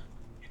time,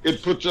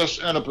 it puts us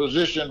in a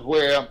position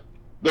where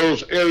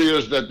those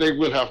areas that they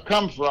will have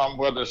come from,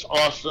 whether it's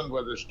Austin,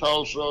 whether it's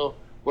Tulsa,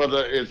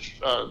 whether it's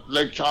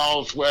Lake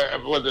Charles,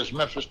 whether it's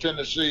Memphis,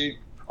 Tennessee,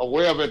 or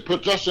wherever, it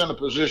puts us in a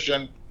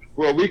position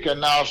where we can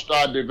now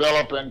start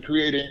developing,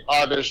 creating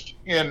artists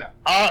in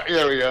our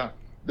area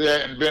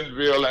there in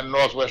Bentonville and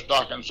Northwest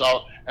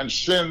Arkansas, and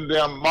send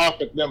them,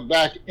 market them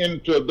back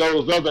into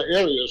those other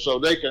areas so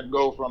they can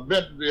go from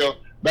Bentonville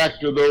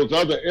back to those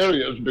other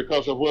areas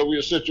because of where we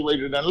are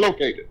situated and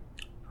located.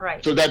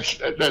 Right. So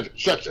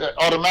that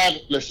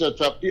automatically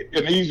sets up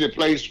an easy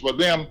place for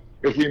them.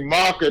 If we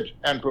market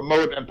and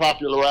promote and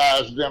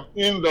popularize them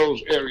in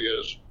those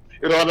areas,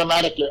 it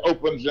automatically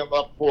opens them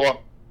up for,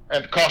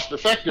 and cost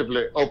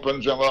effectively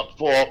opens them up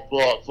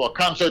for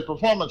concert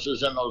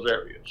performances in those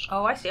areas.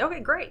 Oh, I see. Okay,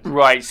 great.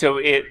 Right. So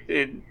it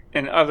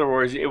in other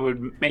words, it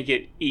would make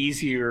it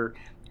easier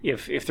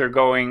if they're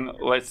going,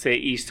 let's say,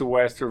 east to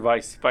west or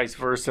vice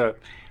versa,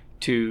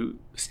 to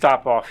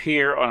stop off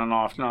here on an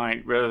off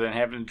night rather than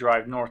having to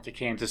drive north to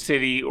Kansas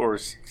City or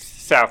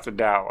south to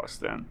Dallas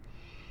then.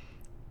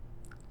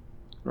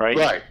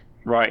 Right?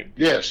 Right.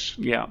 Yes.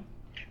 Yeah.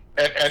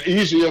 And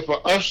easier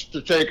for us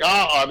to take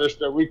our artists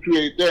that we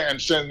create there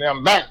and send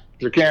them back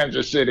to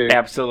Kansas City.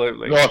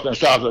 Absolutely. North and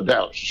south of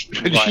Dallas.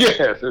 Right.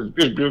 Yes.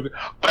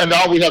 And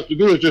all we have to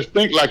do is just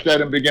think like that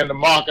and begin to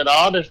market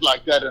our artists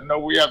like that and know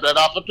we have that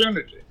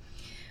opportunity.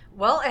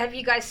 Well, have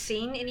you guys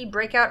seen any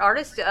breakout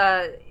artists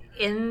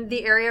in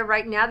the area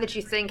right now that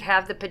you think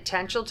have the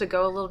potential to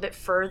go a little bit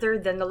further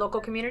than the local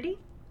community?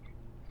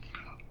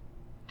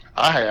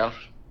 I have.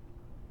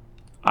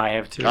 I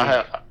have too. I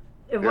have.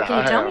 What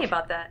can you tell me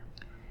about that?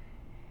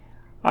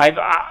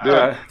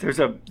 There's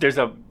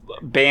a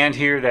band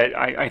here that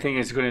I think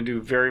is going to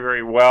do very,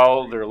 very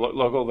well. They're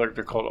local. They're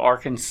called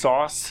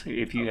Arkansas.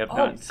 If you have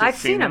not I've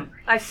seen them.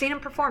 I've seen them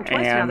perform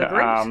twice now. They're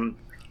great.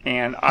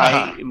 And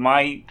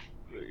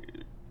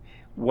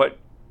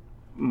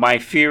my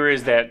fear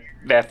is that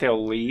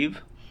they'll leave.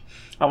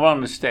 I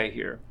want them to stay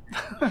here.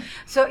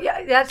 So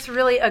yeah, that's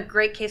really a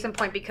great case in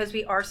point because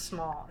we are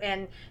small,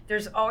 and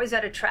there's always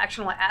that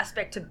attractional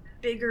aspect to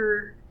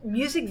bigger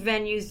music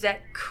venues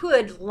that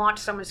could launch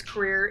someone's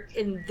career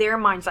in their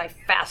mind's eye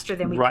faster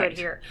than we could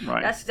here.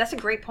 Right. That's a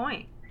great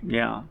point.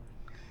 Yeah.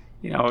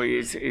 You know,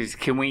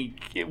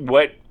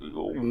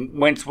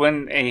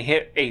 when they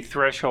hit a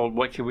threshold,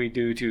 what can we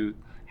do to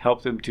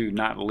help them to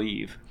not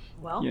leave?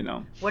 Well, you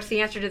know, what's the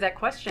answer to that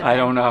question? I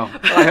don't know.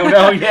 I don't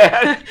know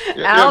yet.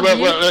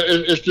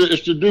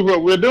 It's to do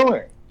what we're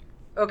doing.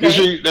 Okay. You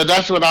see,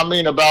 that's what I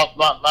mean about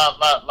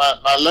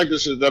my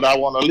legacy that I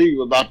want to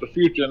leave about the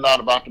future and not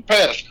about the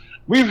past.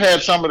 We've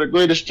had some of the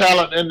greatest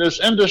talent in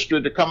this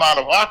industry to come out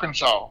of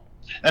Arkansas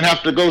and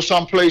have to go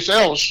someplace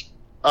else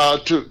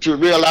to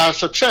realize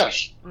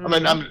success.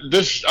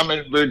 Mm-hmm. I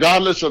mean,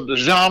 regardless of the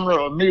genre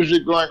of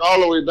music, going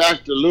all the way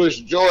back to Louis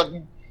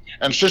Jordan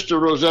and Sister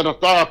Rosetta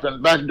Tharpe,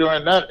 and back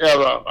during that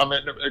era, I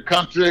mean,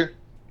 country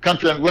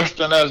and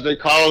western, as they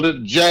called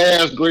it,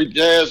 jazz, great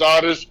jazz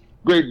artists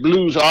great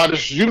blues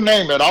artists, you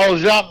name it, all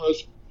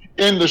genres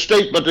in the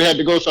state, but they had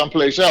to go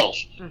someplace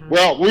else.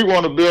 Well, we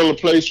want to build a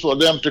place for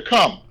them to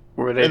come.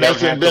 And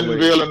that's in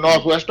Bentonville in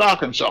Northwest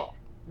Arkansas.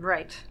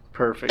 Right.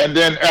 Perfect. And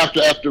then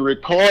after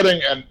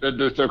recording, and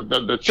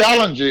the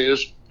challenge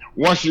is,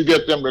 once you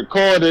get them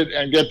recorded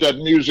and get that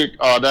music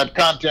or that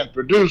content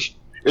produced,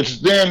 it's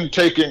then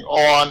taking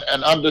on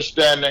and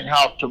understanding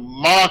how to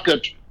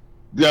market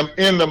them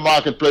in the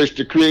marketplace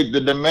to create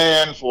the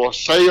demand for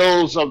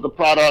sales of the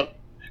product,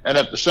 and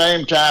at the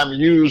same time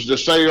use the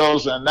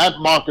sales and that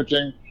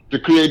marketing to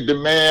create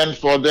demand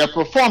for their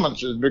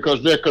performances,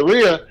 because their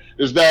career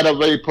is that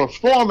of a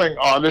performing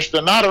artist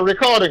and not a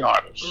recording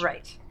artist.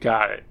 Right.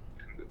 Got it.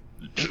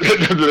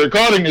 The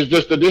recording is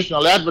just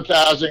additional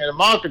advertising and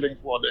marketing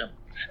for them.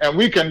 And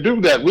we can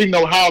do that. We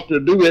know how to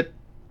do it.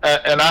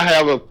 And I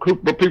have a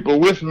group of people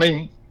with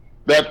me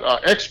that are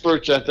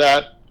experts at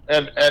that.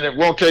 And it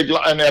won't take,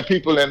 and there are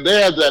people in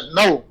there that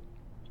know.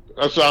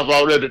 So I've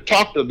already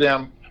talked to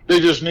them. They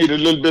just need a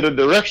little bit of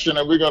direction,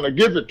 and we're going to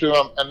give it to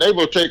them. And they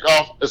will take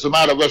off. It's a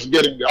matter of us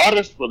getting the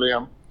artists for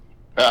them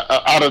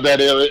out of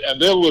that area.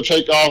 And they will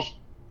take off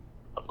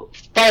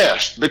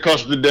fast,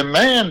 because the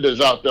demand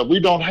is out there. We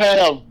don't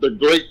have the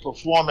great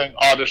performing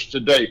artists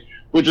today,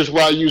 which is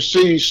why you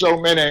see so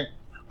many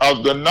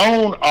of the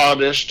known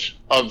artists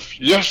of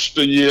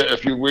yesteryear,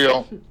 if you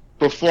will,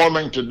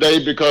 performing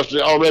today, because they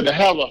already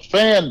have a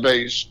fan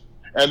base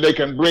and they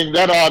can bring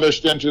that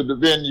artist into the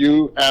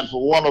venue and,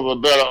 for want of a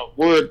better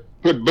word,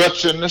 put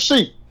butts in the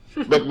seat.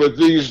 But with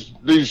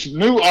these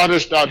new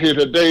artists out here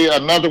today,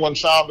 another one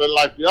sounding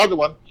like the other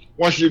one,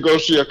 once you go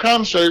see a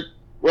concert,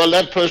 well,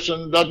 that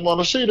person doesn't want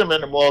to see them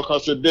anymore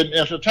because it didn't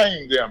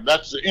entertain them.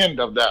 That's the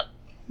end of that.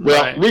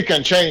 Well, right. We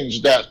can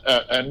change that,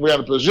 and we're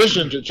in a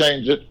position to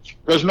change it,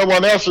 because no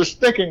one else is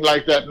thinking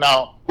like that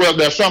now. Well,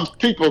 there's some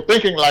people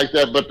thinking like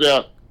that, but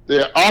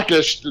they're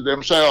artists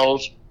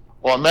themselves,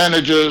 or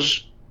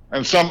managers,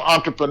 and some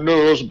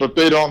entrepreneurs, but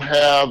they don't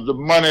have the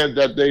money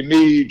that they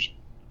need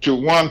to,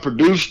 one,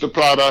 produce the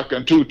product,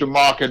 and two, to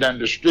market and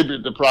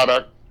distribute the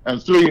product,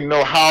 and three,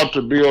 know how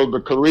to build the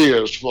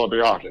careers for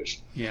the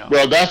artists. Yeah.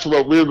 Well, that's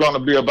what we're going to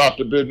be about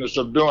the business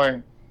of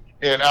doing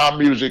in our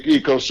music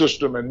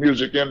ecosystem and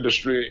music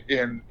industry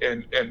in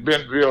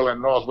Bentonville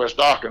and Northwest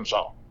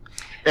Arkansas.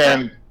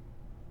 And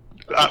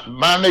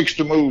my next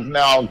move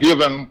now,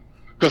 given,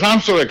 because I'm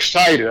so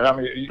excited, I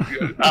mean,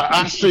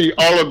 I see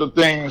all of the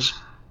things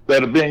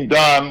that are being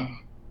done,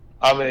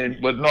 I mean,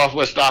 with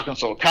Northwest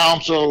Arkansas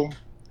Council,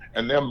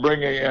 and them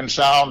bringing in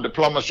sound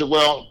diplomacy.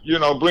 Well, you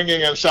know,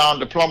 bringing in sound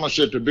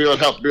diplomacy to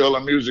help build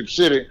a music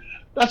city,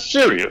 that's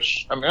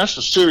serious. I mean, that's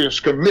a serious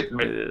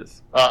commitment. It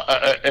is.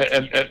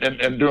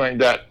 And doing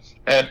that.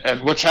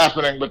 And what's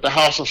happening with the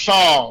House of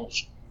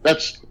Songs,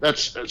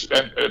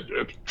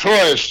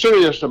 Troy is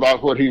serious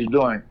about what he's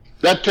doing.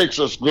 That takes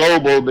us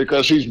global,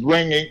 because he's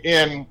bringing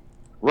in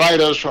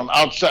writers from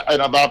outside,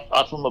 and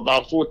from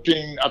about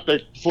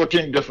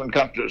 14 different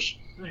countries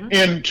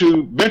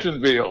into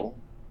Bentonville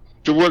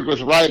to work with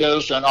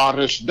writers and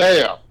artists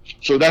there.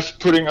 So that's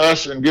putting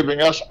us and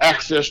giving us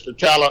access to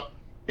talent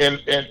in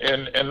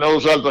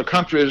those other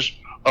countries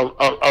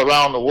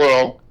around the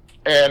world.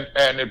 And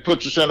it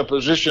puts us in a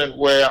position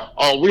where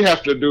all we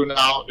have to do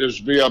now is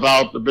be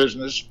about the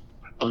business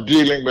of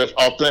dealing with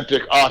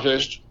authentic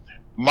artists,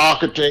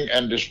 marketing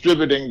and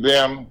distributing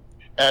them,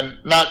 and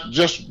not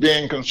just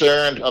being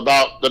concerned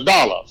about the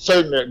dollar.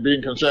 Certainly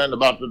being concerned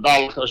about the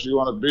dollar because you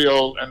want to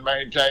build and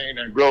maintain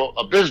and grow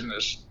a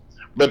business,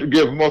 but to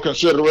give more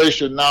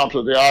consideration now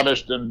to the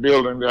artists and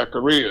building their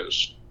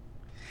careers.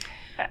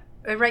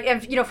 Right,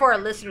 and you know, for our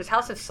listeners,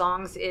 House of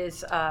Songs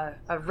is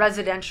a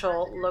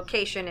residential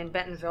location in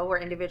Bentonville where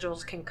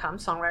individuals can come,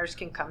 songwriters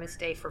can come and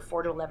stay for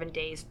 4 to 11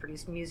 days,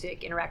 produce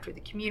music, interact with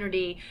the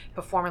community,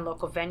 perform in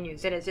local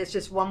venues, and it's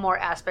just one more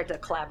aspect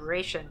of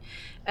collaboration.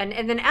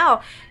 And then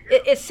Al,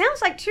 it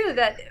sounds like too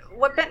that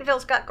what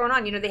Bentonville's got going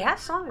on, you know, they have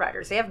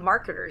songwriters, they have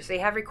marketers, they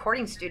have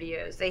recording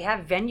studios, they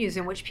have venues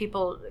in which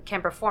people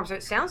can perform. So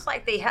it sounds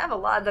like they have a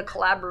lot of the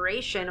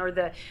collaboration or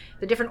the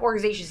different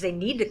organizations they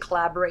need to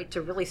collaborate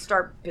to really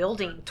start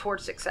building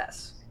towards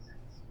success.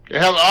 They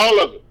have all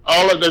of it.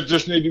 All of that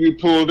just need to be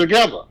pulled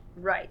together.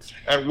 Right.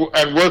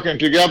 And working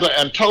together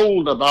and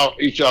told about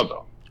each other.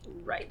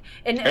 Right.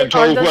 And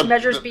are those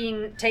measures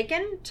being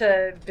taken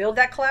to build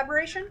that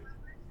collaboration?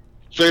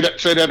 Say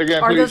that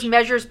again, Are please. those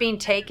measures being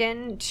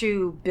taken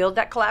to build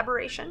that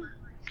collaboration?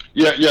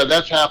 Yeah,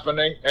 that's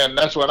happening, and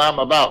that's what I'm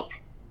about.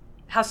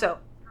 How so?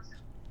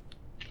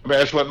 I mean,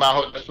 that's what my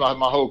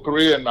whole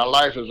career and my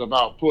life is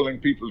about: pulling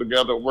people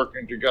together,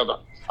 working together.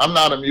 I'm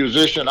not a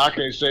musician. I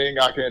can't sing.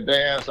 I can't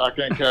dance. I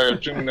can't carry a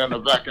tune in a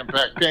vacuum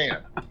pack can.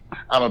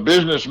 I'm a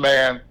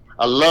businessman.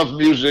 I love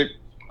music.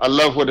 I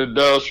love what it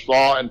does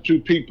for and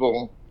to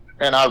people.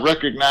 And I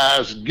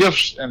recognize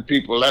gifts in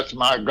people. That's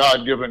my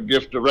God-given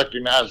gift, to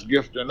recognize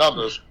gift in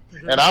others.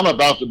 Mm-hmm. And I'm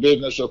about the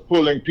business of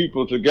pulling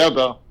people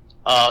together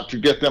to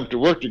get them to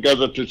work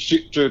together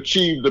to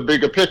achieve the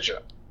bigger picture.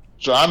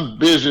 So I'm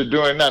busy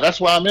doing that.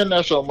 That's why I'm in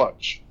there so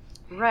much.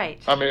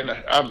 Right. I mean,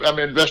 I'm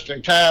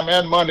investing time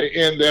and money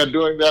in there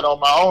doing that on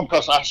my own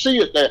because I see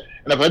it there.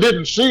 And if I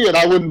didn't see it,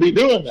 I wouldn't be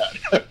doing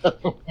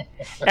that.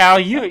 Al,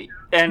 you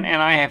and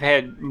I have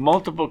had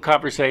multiple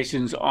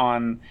conversations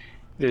on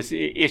this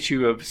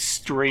issue of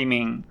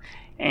streaming,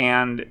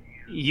 and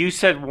you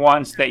said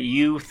once that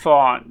you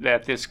thought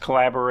that this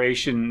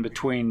collaboration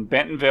between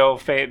Bentonville,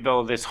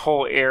 Fayetteville, this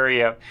whole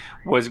area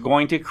was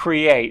going to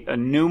create a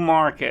new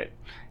market,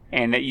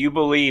 and that you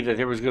believe that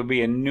there was going to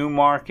be a new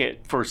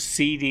market for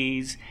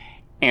CDs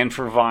and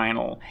for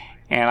vinyl.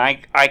 And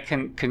I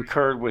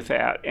concurred with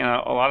that. And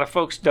a lot of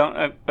folks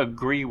don't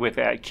agree with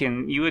that.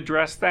 Can you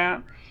address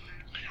that?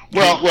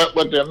 Well,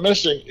 what they're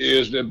missing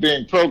is they're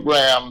being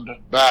programmed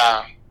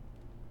by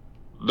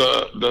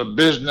the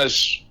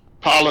business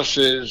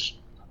policies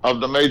of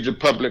the major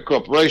public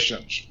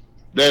corporations.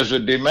 There's a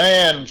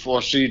demand for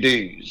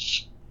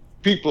CDs.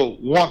 People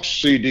want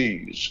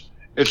CDs.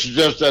 It's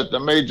just that the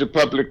major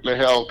publicly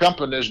held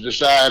companies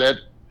decided,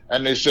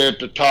 and they said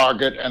to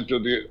Target and to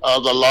the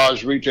other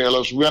large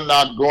retailers, we're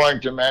not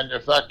going to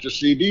manufacture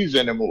CDs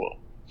anymore.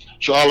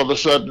 So all of a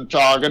sudden,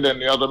 Target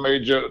and the other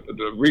major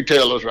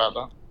retailers,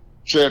 rather,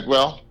 said,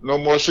 well, no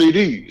more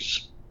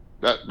CDs.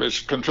 That is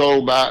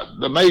controlled by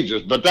the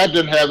majors. But that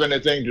didn't have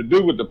anything to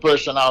do with the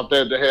person out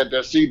there that had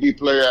their CD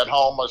player at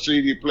home or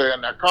CD player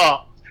in their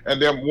car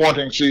and them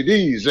wanting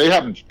CDs.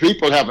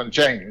 People haven't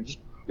changed.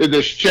 They're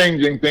just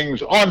changing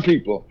things on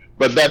people.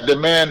 But that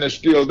demand is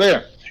still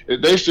there.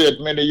 They said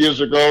many years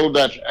ago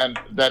that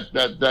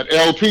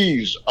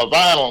LPs of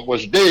vinyl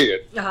was dead.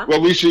 Uh-huh.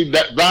 Well, we see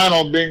that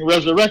vinyl being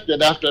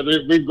resurrected after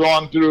we've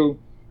gone through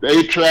the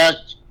 8-track,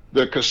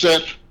 the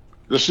cassette,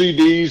 the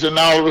CDs, and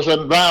now all of a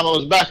sudden vinyl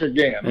is back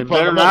again. It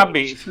better not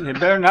be. It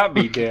better not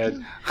be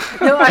dead.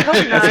 No, I hope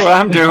not. That's what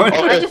I'm doing.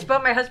 I just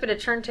bought my husband a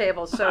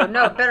turntable, so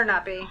no, it better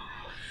not be.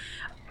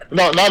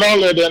 No, not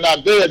only are they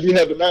not dead, you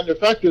have the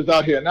manufacturers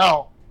out here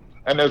now,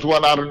 and there's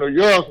one out of New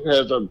York that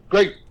has a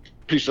great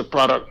piece of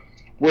product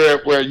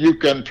where you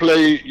can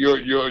play your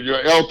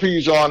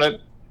LPs on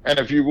it, and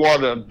if you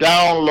want to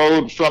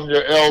download from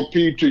your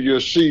LP to your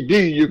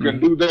CD, you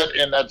can do that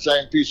in that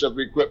same piece of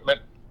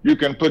equipment. You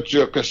can put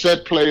your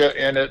cassette player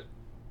in it,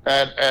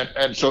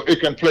 and so it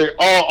can play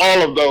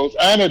all of those,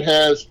 and it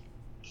has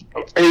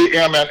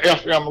AM and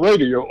FM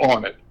radio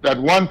on it.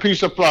 That one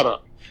piece of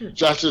product.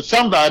 So I said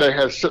somebody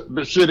has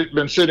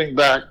been sitting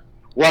back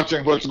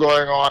watching what's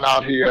going on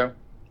out here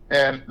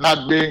and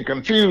not being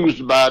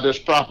confused by this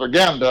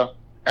propaganda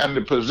and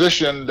the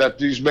position that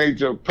these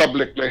major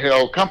publicly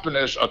held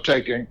companies are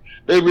taking.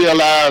 They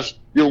realize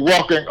you're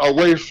walking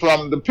away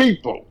from the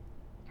people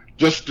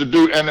just to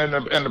do, and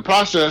in the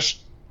process,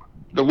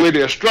 the way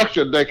they're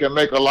structured, they can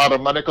make a lot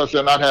of money because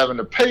they're not having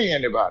to pay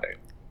anybody.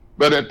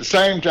 But at the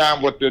same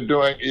time, what they're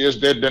doing is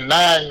they're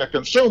denying the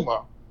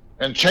consumer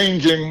and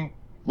changing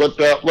what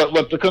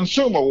the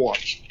consumer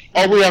wants.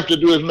 All we have to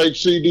do is make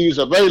CDs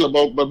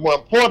available, but more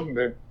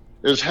importantly,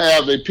 is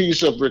have a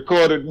piece of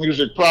recorded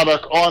music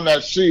product on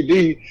that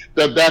CD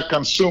that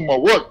consumer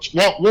wants,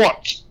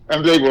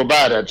 and they will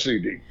buy that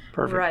CD.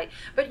 Perfect. Right.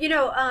 But,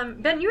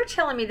 Ben, you were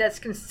telling me that's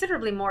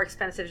considerably more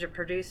expensive to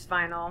produce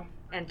vinyl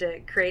and to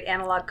create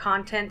analog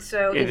content.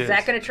 So is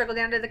that going to trickle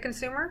down to the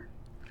consumer?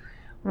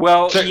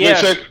 Well,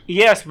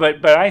 yes,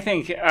 but I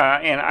think,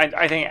 and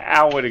I think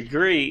Al would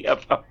agree,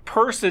 a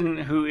person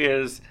who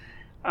is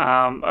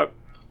a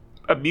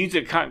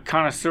music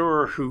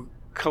connoisseur who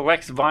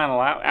collects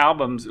vinyl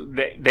albums,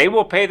 they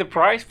will pay the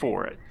price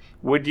for it.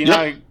 Would you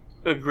not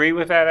agree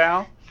with that,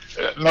 Al?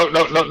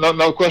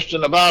 No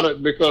question about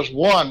it. Because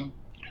one,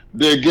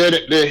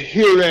 they're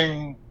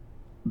hearing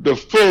the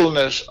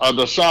fullness of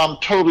the sum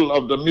total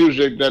of the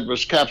music that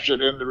was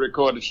captured in the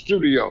recorded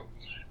studio.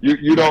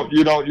 You don't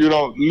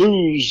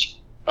lose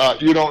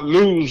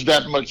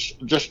that much,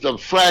 just a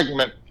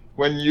fragment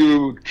when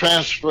you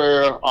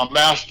transfer or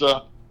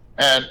master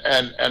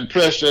and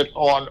press it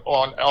on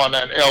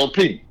an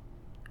LP.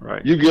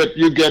 Right. You get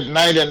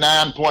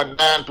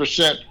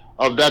 99.9%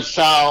 of that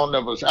sound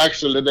that was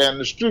actually there in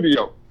the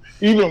studio.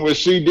 Even with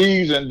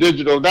CDs and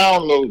digital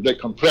downloads, they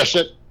compress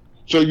it.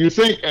 So you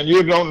think, and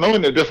you don't know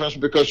any difference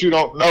because you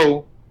don't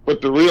know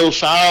what the real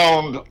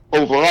sound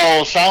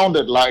overall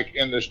sounded like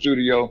in the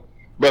studio.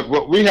 But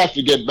what we have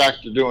to get back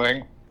to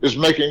doing is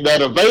making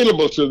that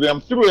available to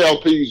them through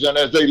LPs. And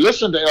as they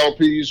listen to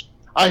LPs,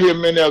 I hear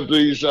many of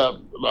these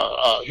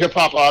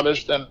hip-hop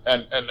artists and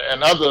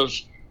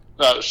others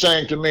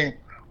saying to me,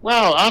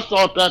 wow, I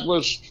thought that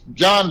was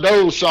John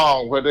Doe's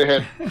song where they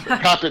had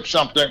copied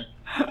something.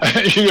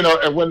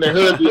 And when they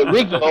heard the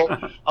original,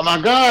 oh my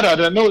God, I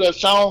didn't know that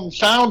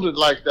sounded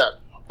like that.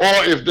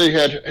 Or if they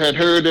had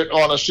heard it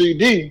on a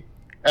CD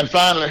and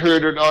finally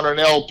heard it on an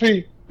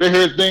LP, they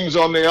heard things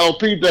on the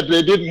LP that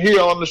they didn't hear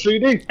on the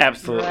CD.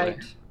 Absolutely.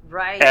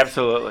 Right.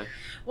 Absolutely.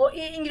 Well,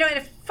 and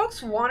if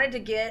folks wanted to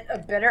get a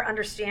better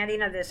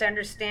understanding of this, I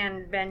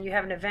understand, Ben, you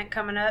have an event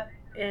coming up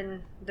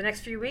in the next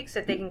few weeks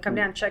that they can come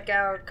down and check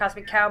out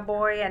Cosmic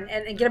Cowboy and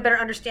get a better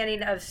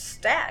understanding of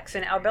Stax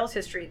and Al Bell's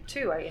history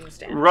too, I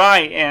understand.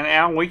 Right, and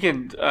Al, we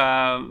can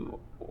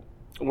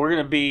we're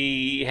going to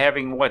be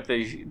having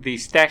the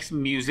Stax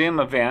Museum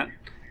event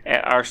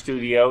at our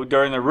studio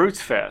during the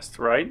Roots Fest,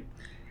 right?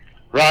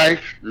 Right.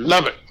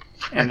 Love it.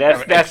 And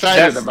that's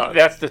about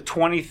it. the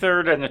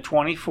 23rd and the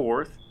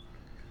 24th.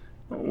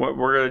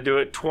 We're going to do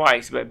it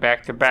twice, but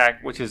back to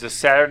back, which is a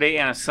Saturday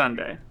and a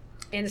Sunday.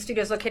 And the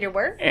studio's located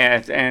where?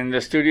 And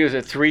the studio's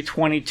at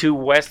 322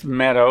 West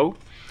Meadow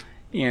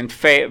in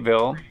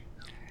Fayetteville.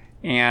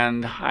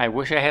 And I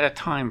wish I had a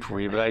time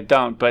for you, but I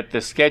don't. But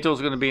the schedule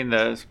is going to be in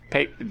the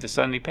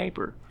Sunday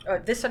paper.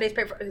 This Sunday's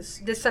paper.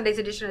 This Sunday's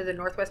edition of the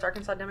Northwest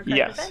Arkansas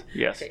Democrat-Gazette?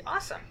 Yes. Okay,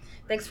 awesome.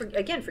 Thanks for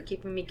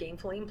keeping me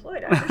gainfully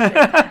employed. I appreciate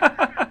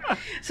it.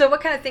 So, what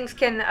kind of things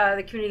can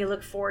the community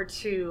look forward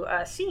to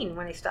seeing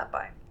when they stop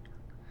by?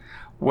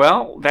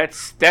 Well,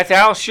 that's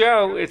Al's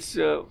show. It's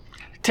tell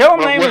them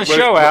the name of the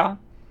show, Al.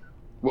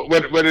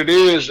 What it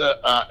is,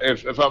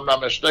 if I'm not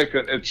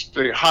mistaken, it's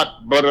the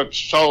Hot Buttered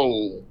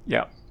Soul.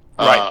 Yeah.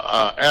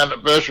 Right.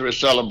 Anniversary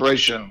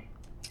celebration,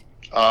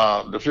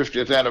 the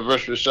 50th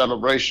anniversary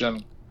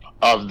celebration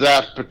of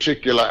that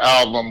particular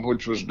album,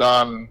 which was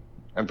done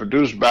and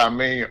produced by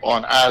me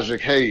on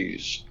Isaac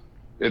Hayes.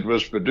 It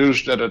was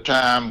produced at a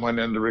time when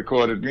in the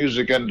recorded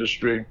music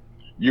industry,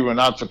 you were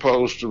not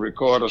supposed to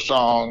record a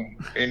song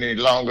any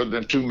longer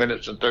than 2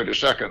 minutes and 30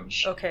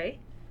 seconds. Okay.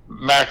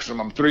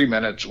 Maximum 3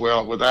 minutes.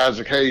 Well, with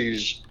Isaac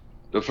Hayes,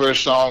 the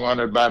first song on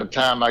it, By the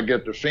Time I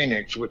Get to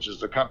Phoenix, which is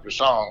the country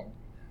song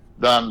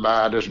done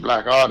by this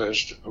black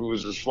artist who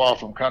is as far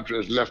from country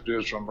as left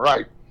is from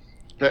right,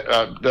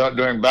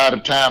 doing By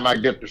the Time I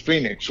Get to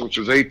Phoenix, which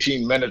was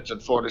 18 minutes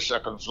and 40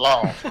 seconds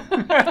long.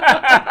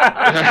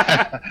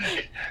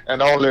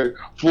 And only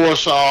 4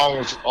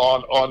 songs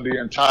on the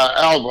entire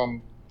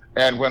album.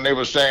 And when they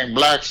were saying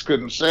blacks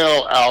couldn't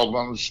sell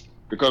albums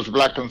because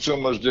black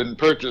consumers didn't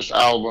purchase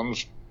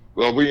albums,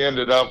 well, we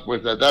ended up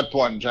with, at that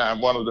point in time,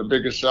 one of the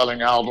biggest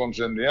selling albums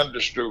in the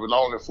industry with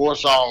only 4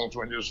 songs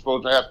when you're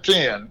supposed to have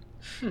 10.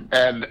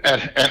 And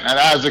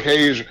Isaac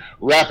Hayes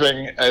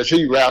rapping as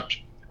he rapped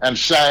and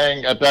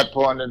sang at that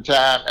point in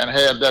time and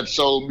had that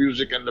soul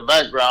music in the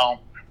background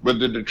with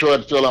the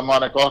Detroit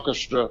Philharmonic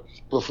Orchestra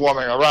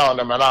performing around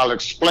him. And I'll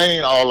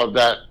explain all of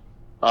that.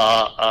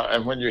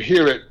 And when you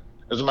hear it,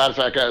 as a matter of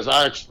fact, as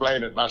I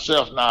explain it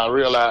myself now, I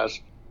realize,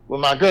 well,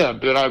 my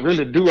God, did I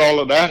really do all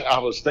of that? I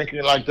was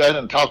thinking like that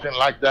and talking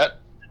like that.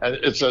 And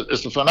it's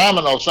a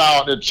phenomenal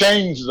sound. It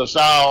changed the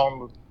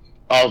sound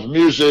of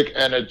music,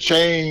 and it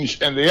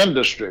changed in the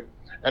industry,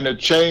 and it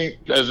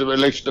changed as it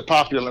relates to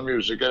popular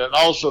music, and it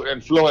also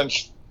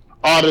influenced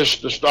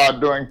artists to start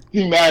doing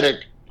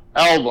thematic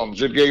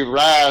albums. It gave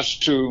rise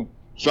to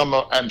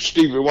and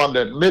Stevie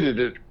Wonder admitted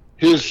it,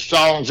 his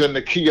songs in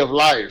the key of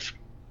life,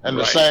 and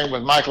the same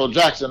with Michael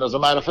Jackson. As a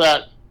matter of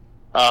fact,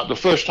 the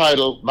first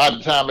title, By the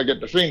Time I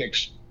Get to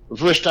Phoenix, the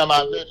first time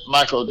I met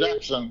Michael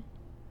Jackson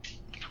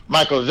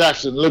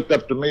looked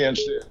up to me and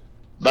said,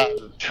 by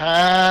the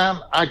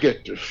time I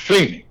get to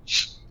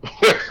Phoenix.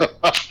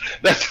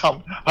 That's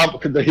how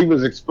he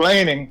was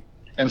explaining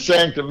and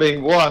saying to me,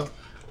 one,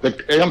 the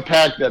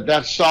impact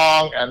that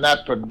song and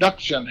that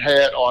production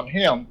had on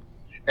him,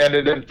 and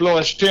it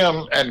influenced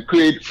him and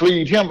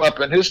freed him up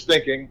in his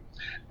thinking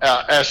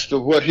as to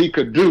what he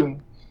could do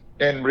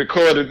in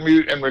recording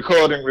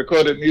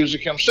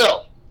music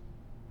himself.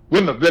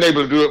 Wouldn't have been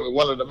able to do it with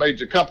one of the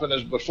major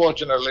companies, but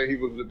fortunately he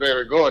was with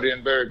Berry Gordy,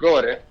 and Berry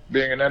Gordy,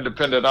 being an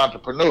independent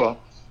entrepreneur,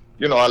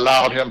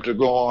 allowed him to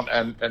go on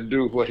and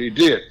do what he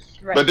did.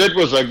 Right. But it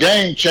was a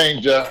game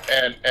changer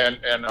and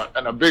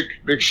a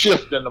big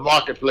shift in the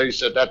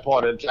marketplace at that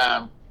point in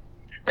time.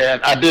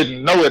 And I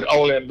didn't know it,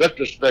 only in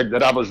retrospect,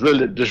 that I was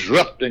really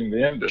disrupting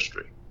the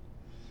industry.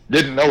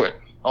 Didn't know it.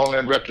 Only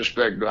in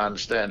retrospect do I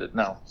understand it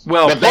now.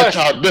 Well, but that's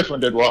how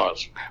different it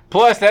was.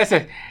 Plus, that's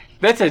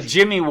a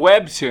Jimmy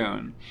Webb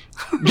tune.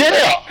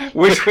 Yeah,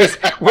 which was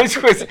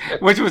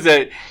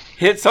a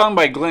hit song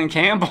by Glenn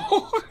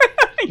Campbell.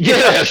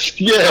 Yes.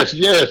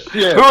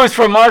 Who was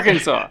from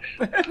Arkansas.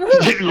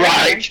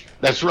 Right,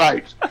 that's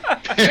right.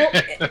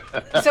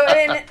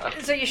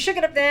 So you shook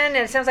it up then,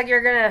 and it sounds like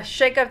you're going to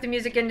shake up the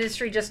music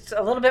industry just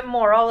a little bit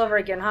more all over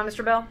again, huh,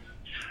 Mr. Bell?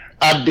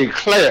 I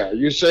declare,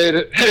 you said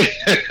it,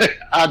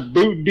 I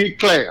do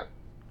declare.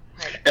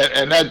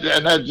 And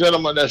that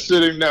gentleman that's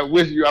sitting there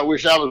with you, I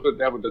wish I was with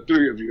there with the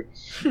 3 of you,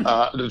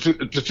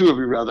 the two of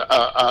you rather.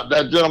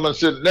 That gentleman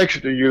sitting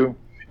next to you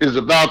is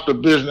about the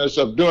business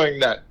of doing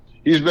that.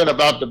 He's been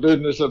about the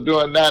business of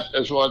doing that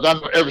as far as I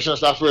know ever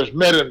since I first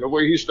met him, the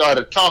way he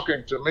started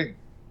talking to me.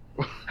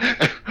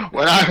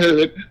 When I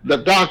heard the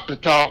doctor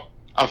talk,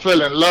 I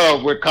fell in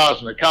love with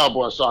Cosmic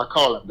Cowboy, so I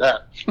call him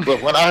that.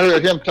 But when I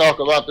heard him talk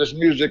about this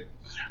music,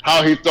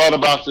 how he thought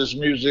about this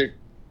music,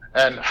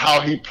 and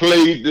how he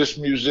played this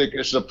music,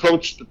 his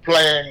approach to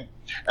playing,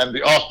 and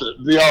the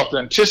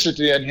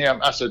authenticity in him,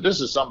 I said,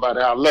 this is somebody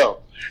I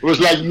love. It was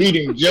like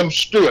meeting Jim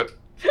Stewart,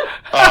 who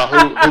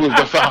was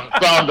the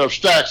founder of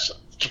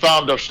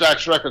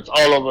Stax Records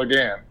all over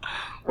again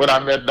when I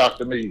met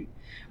Dr. Meade.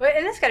 Well,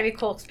 and that's got to be a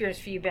cool experience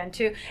for you, Ben,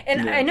 too.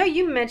 And I know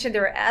you mentioned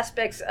there were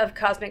aspects of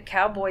Cosmic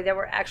Cowboy that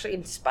were actually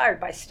inspired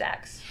by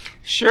Stax.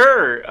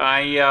 Sure.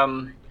 I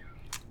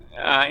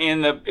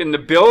in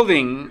the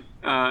building,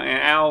 and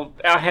Al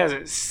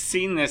hasn't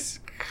seen this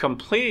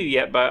completed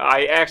yet, but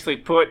I actually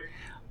put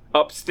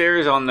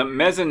upstairs on the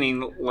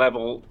mezzanine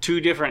level 2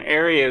 different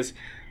areas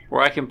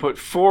where I can put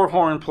 4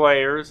 horn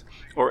players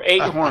or 8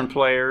 horn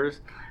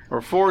players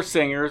or 4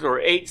 singers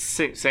or 8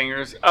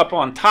 singers up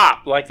on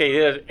top like they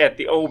did at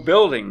the old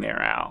building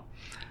there, Al.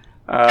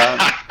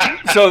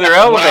 So they're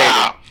elevated.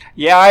 Wow.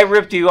 Yeah, I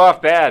ripped you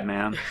off bad,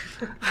 man.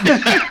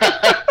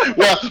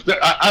 Well,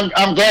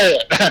 I'm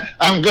glad.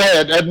 I'm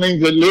glad. That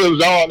means it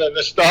lives on and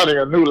it's starting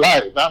a new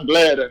life. I'm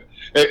glad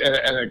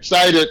and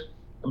excited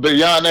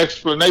beyond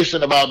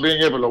explanation about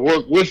being able to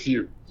work with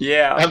you.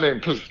 Yeah. I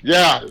mean,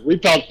 yeah, we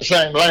talk the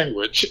same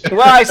language.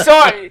 Well, I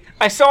saw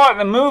it in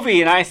the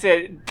movie, and I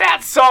said,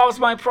 that solves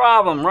my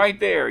problem right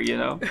there, you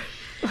know.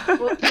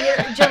 Well,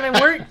 gentlemen,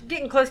 we're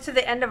getting close to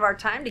the end of our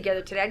time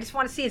together today. I just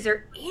want to see, is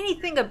there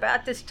anything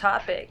about this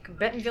topic,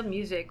 Bentonville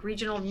music,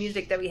 regional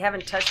music, that we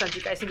haven't touched on that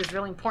you guys think is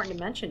really important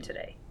to mention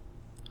today?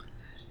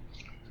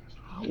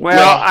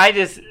 Well, I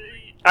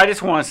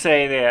just want to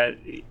say that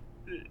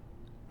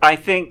I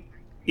think,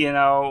 you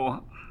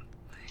know,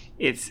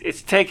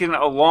 it's taken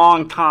a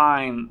long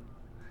time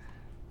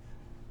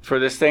for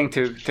this thing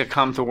to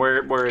come to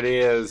where it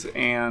is,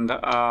 and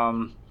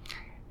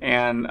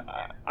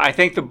I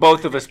think the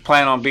both of us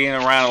plan on being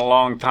around a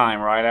long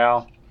time, right,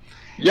 Al?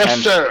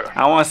 Yes, sir.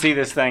 I want to see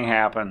this thing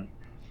happen.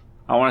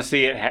 I want to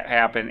see it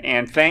happen,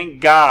 and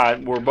thank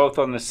God we're both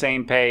on the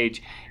same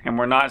page, and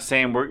we're not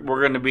saying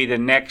we're going to be the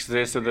next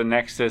this or the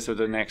next this or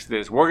the next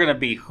this. We're going to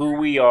be who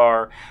we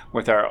are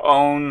with our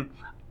own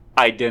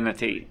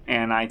identity,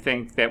 and I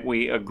think that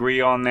we agree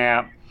on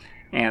that,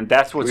 and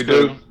that's what's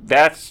good.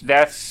 That's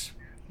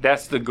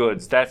the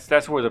goods.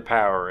 That's where the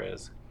power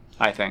is,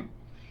 I think.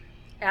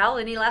 Al,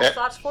 any last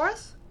thoughts for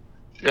us?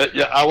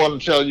 Yeah, I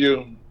want to tell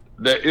you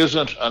there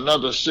isn't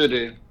another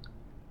city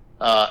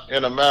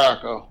in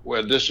America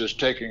where this is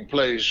taking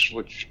place,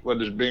 what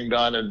is being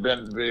done in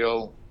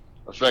Bentonville,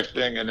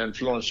 affecting and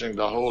influencing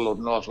the whole of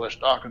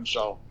Northwest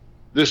Arkansas.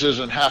 This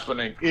isn't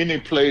happening any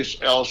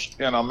place else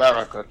in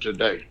America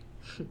today.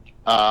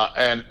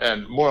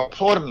 And more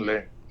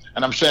importantly,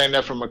 and I'm saying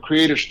that from a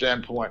creative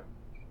standpoint,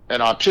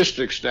 an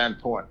artistic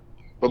standpoint,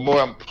 but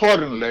more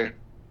importantly,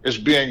 it's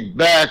being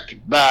backed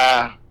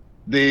by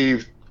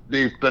the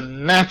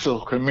financial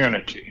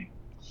community.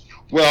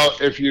 Well,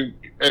 if you,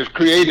 as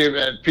creative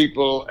and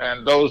people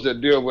and those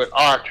that deal with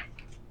art,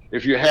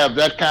 if you have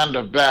that kind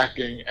of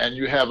backing and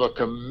you have a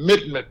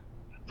commitment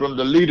from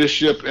the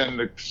leadership in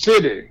the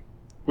city,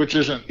 which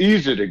isn't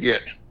easy to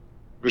get,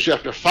 because you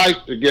have to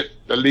fight to get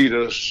the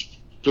leaders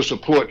to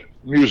support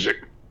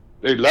music.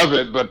 They love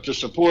it, but to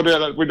support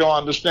it, we don't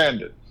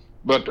understand it.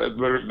 But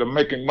they're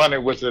making money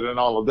with it and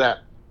all of that.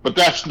 But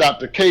that's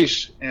not the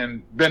case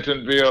in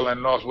Bentonville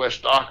and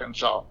Northwest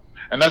Arkansas.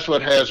 And that's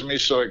what has me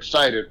so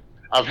excited.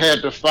 I've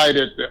had to fight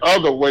it the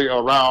other way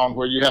around,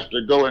 where you have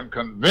to go and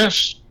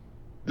convince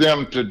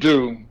them to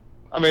do.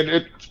 I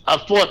mean, I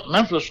fought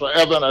Memphis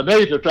forever and a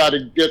day to try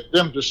to get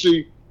them to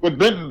see what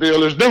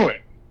Bentonville is doing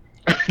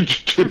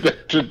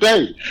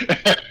today.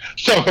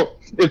 So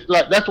it's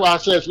like, that's why I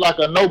say it's like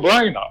a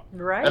no-brainer.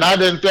 Right. And I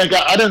didn't think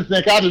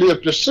I'd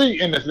live to see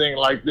anything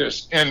like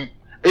this in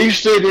a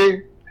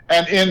city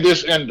and in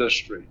this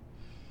industry.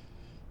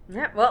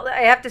 Yeah, well,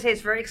 I have to say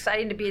it's very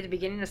exciting to be at the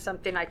beginning of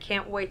something. I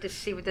can't wait to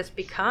see what this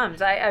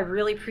becomes. I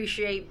really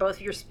appreciate both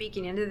of your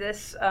speaking into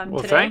this well,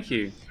 today. Thank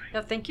you.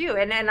 No, thank you.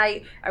 And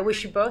I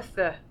wish you both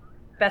the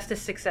best of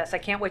success. I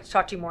can't wait to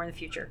talk to you more in the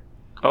future.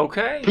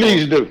 Okay.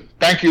 Please do.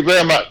 Thank you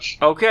very much.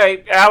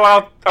 Okay. Al,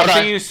 I'll right.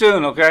 see you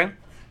soon, okay?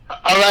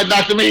 All right,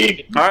 Dr.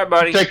 Meade. All right,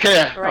 buddy. Take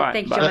care. All right,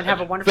 thank you, gentlemen.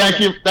 Have a wonderful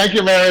day. Thank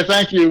you, Mary.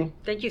 Thank you.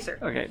 Thank you, sir.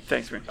 Okay,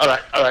 thanks, man. All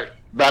right.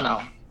 Bye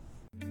now.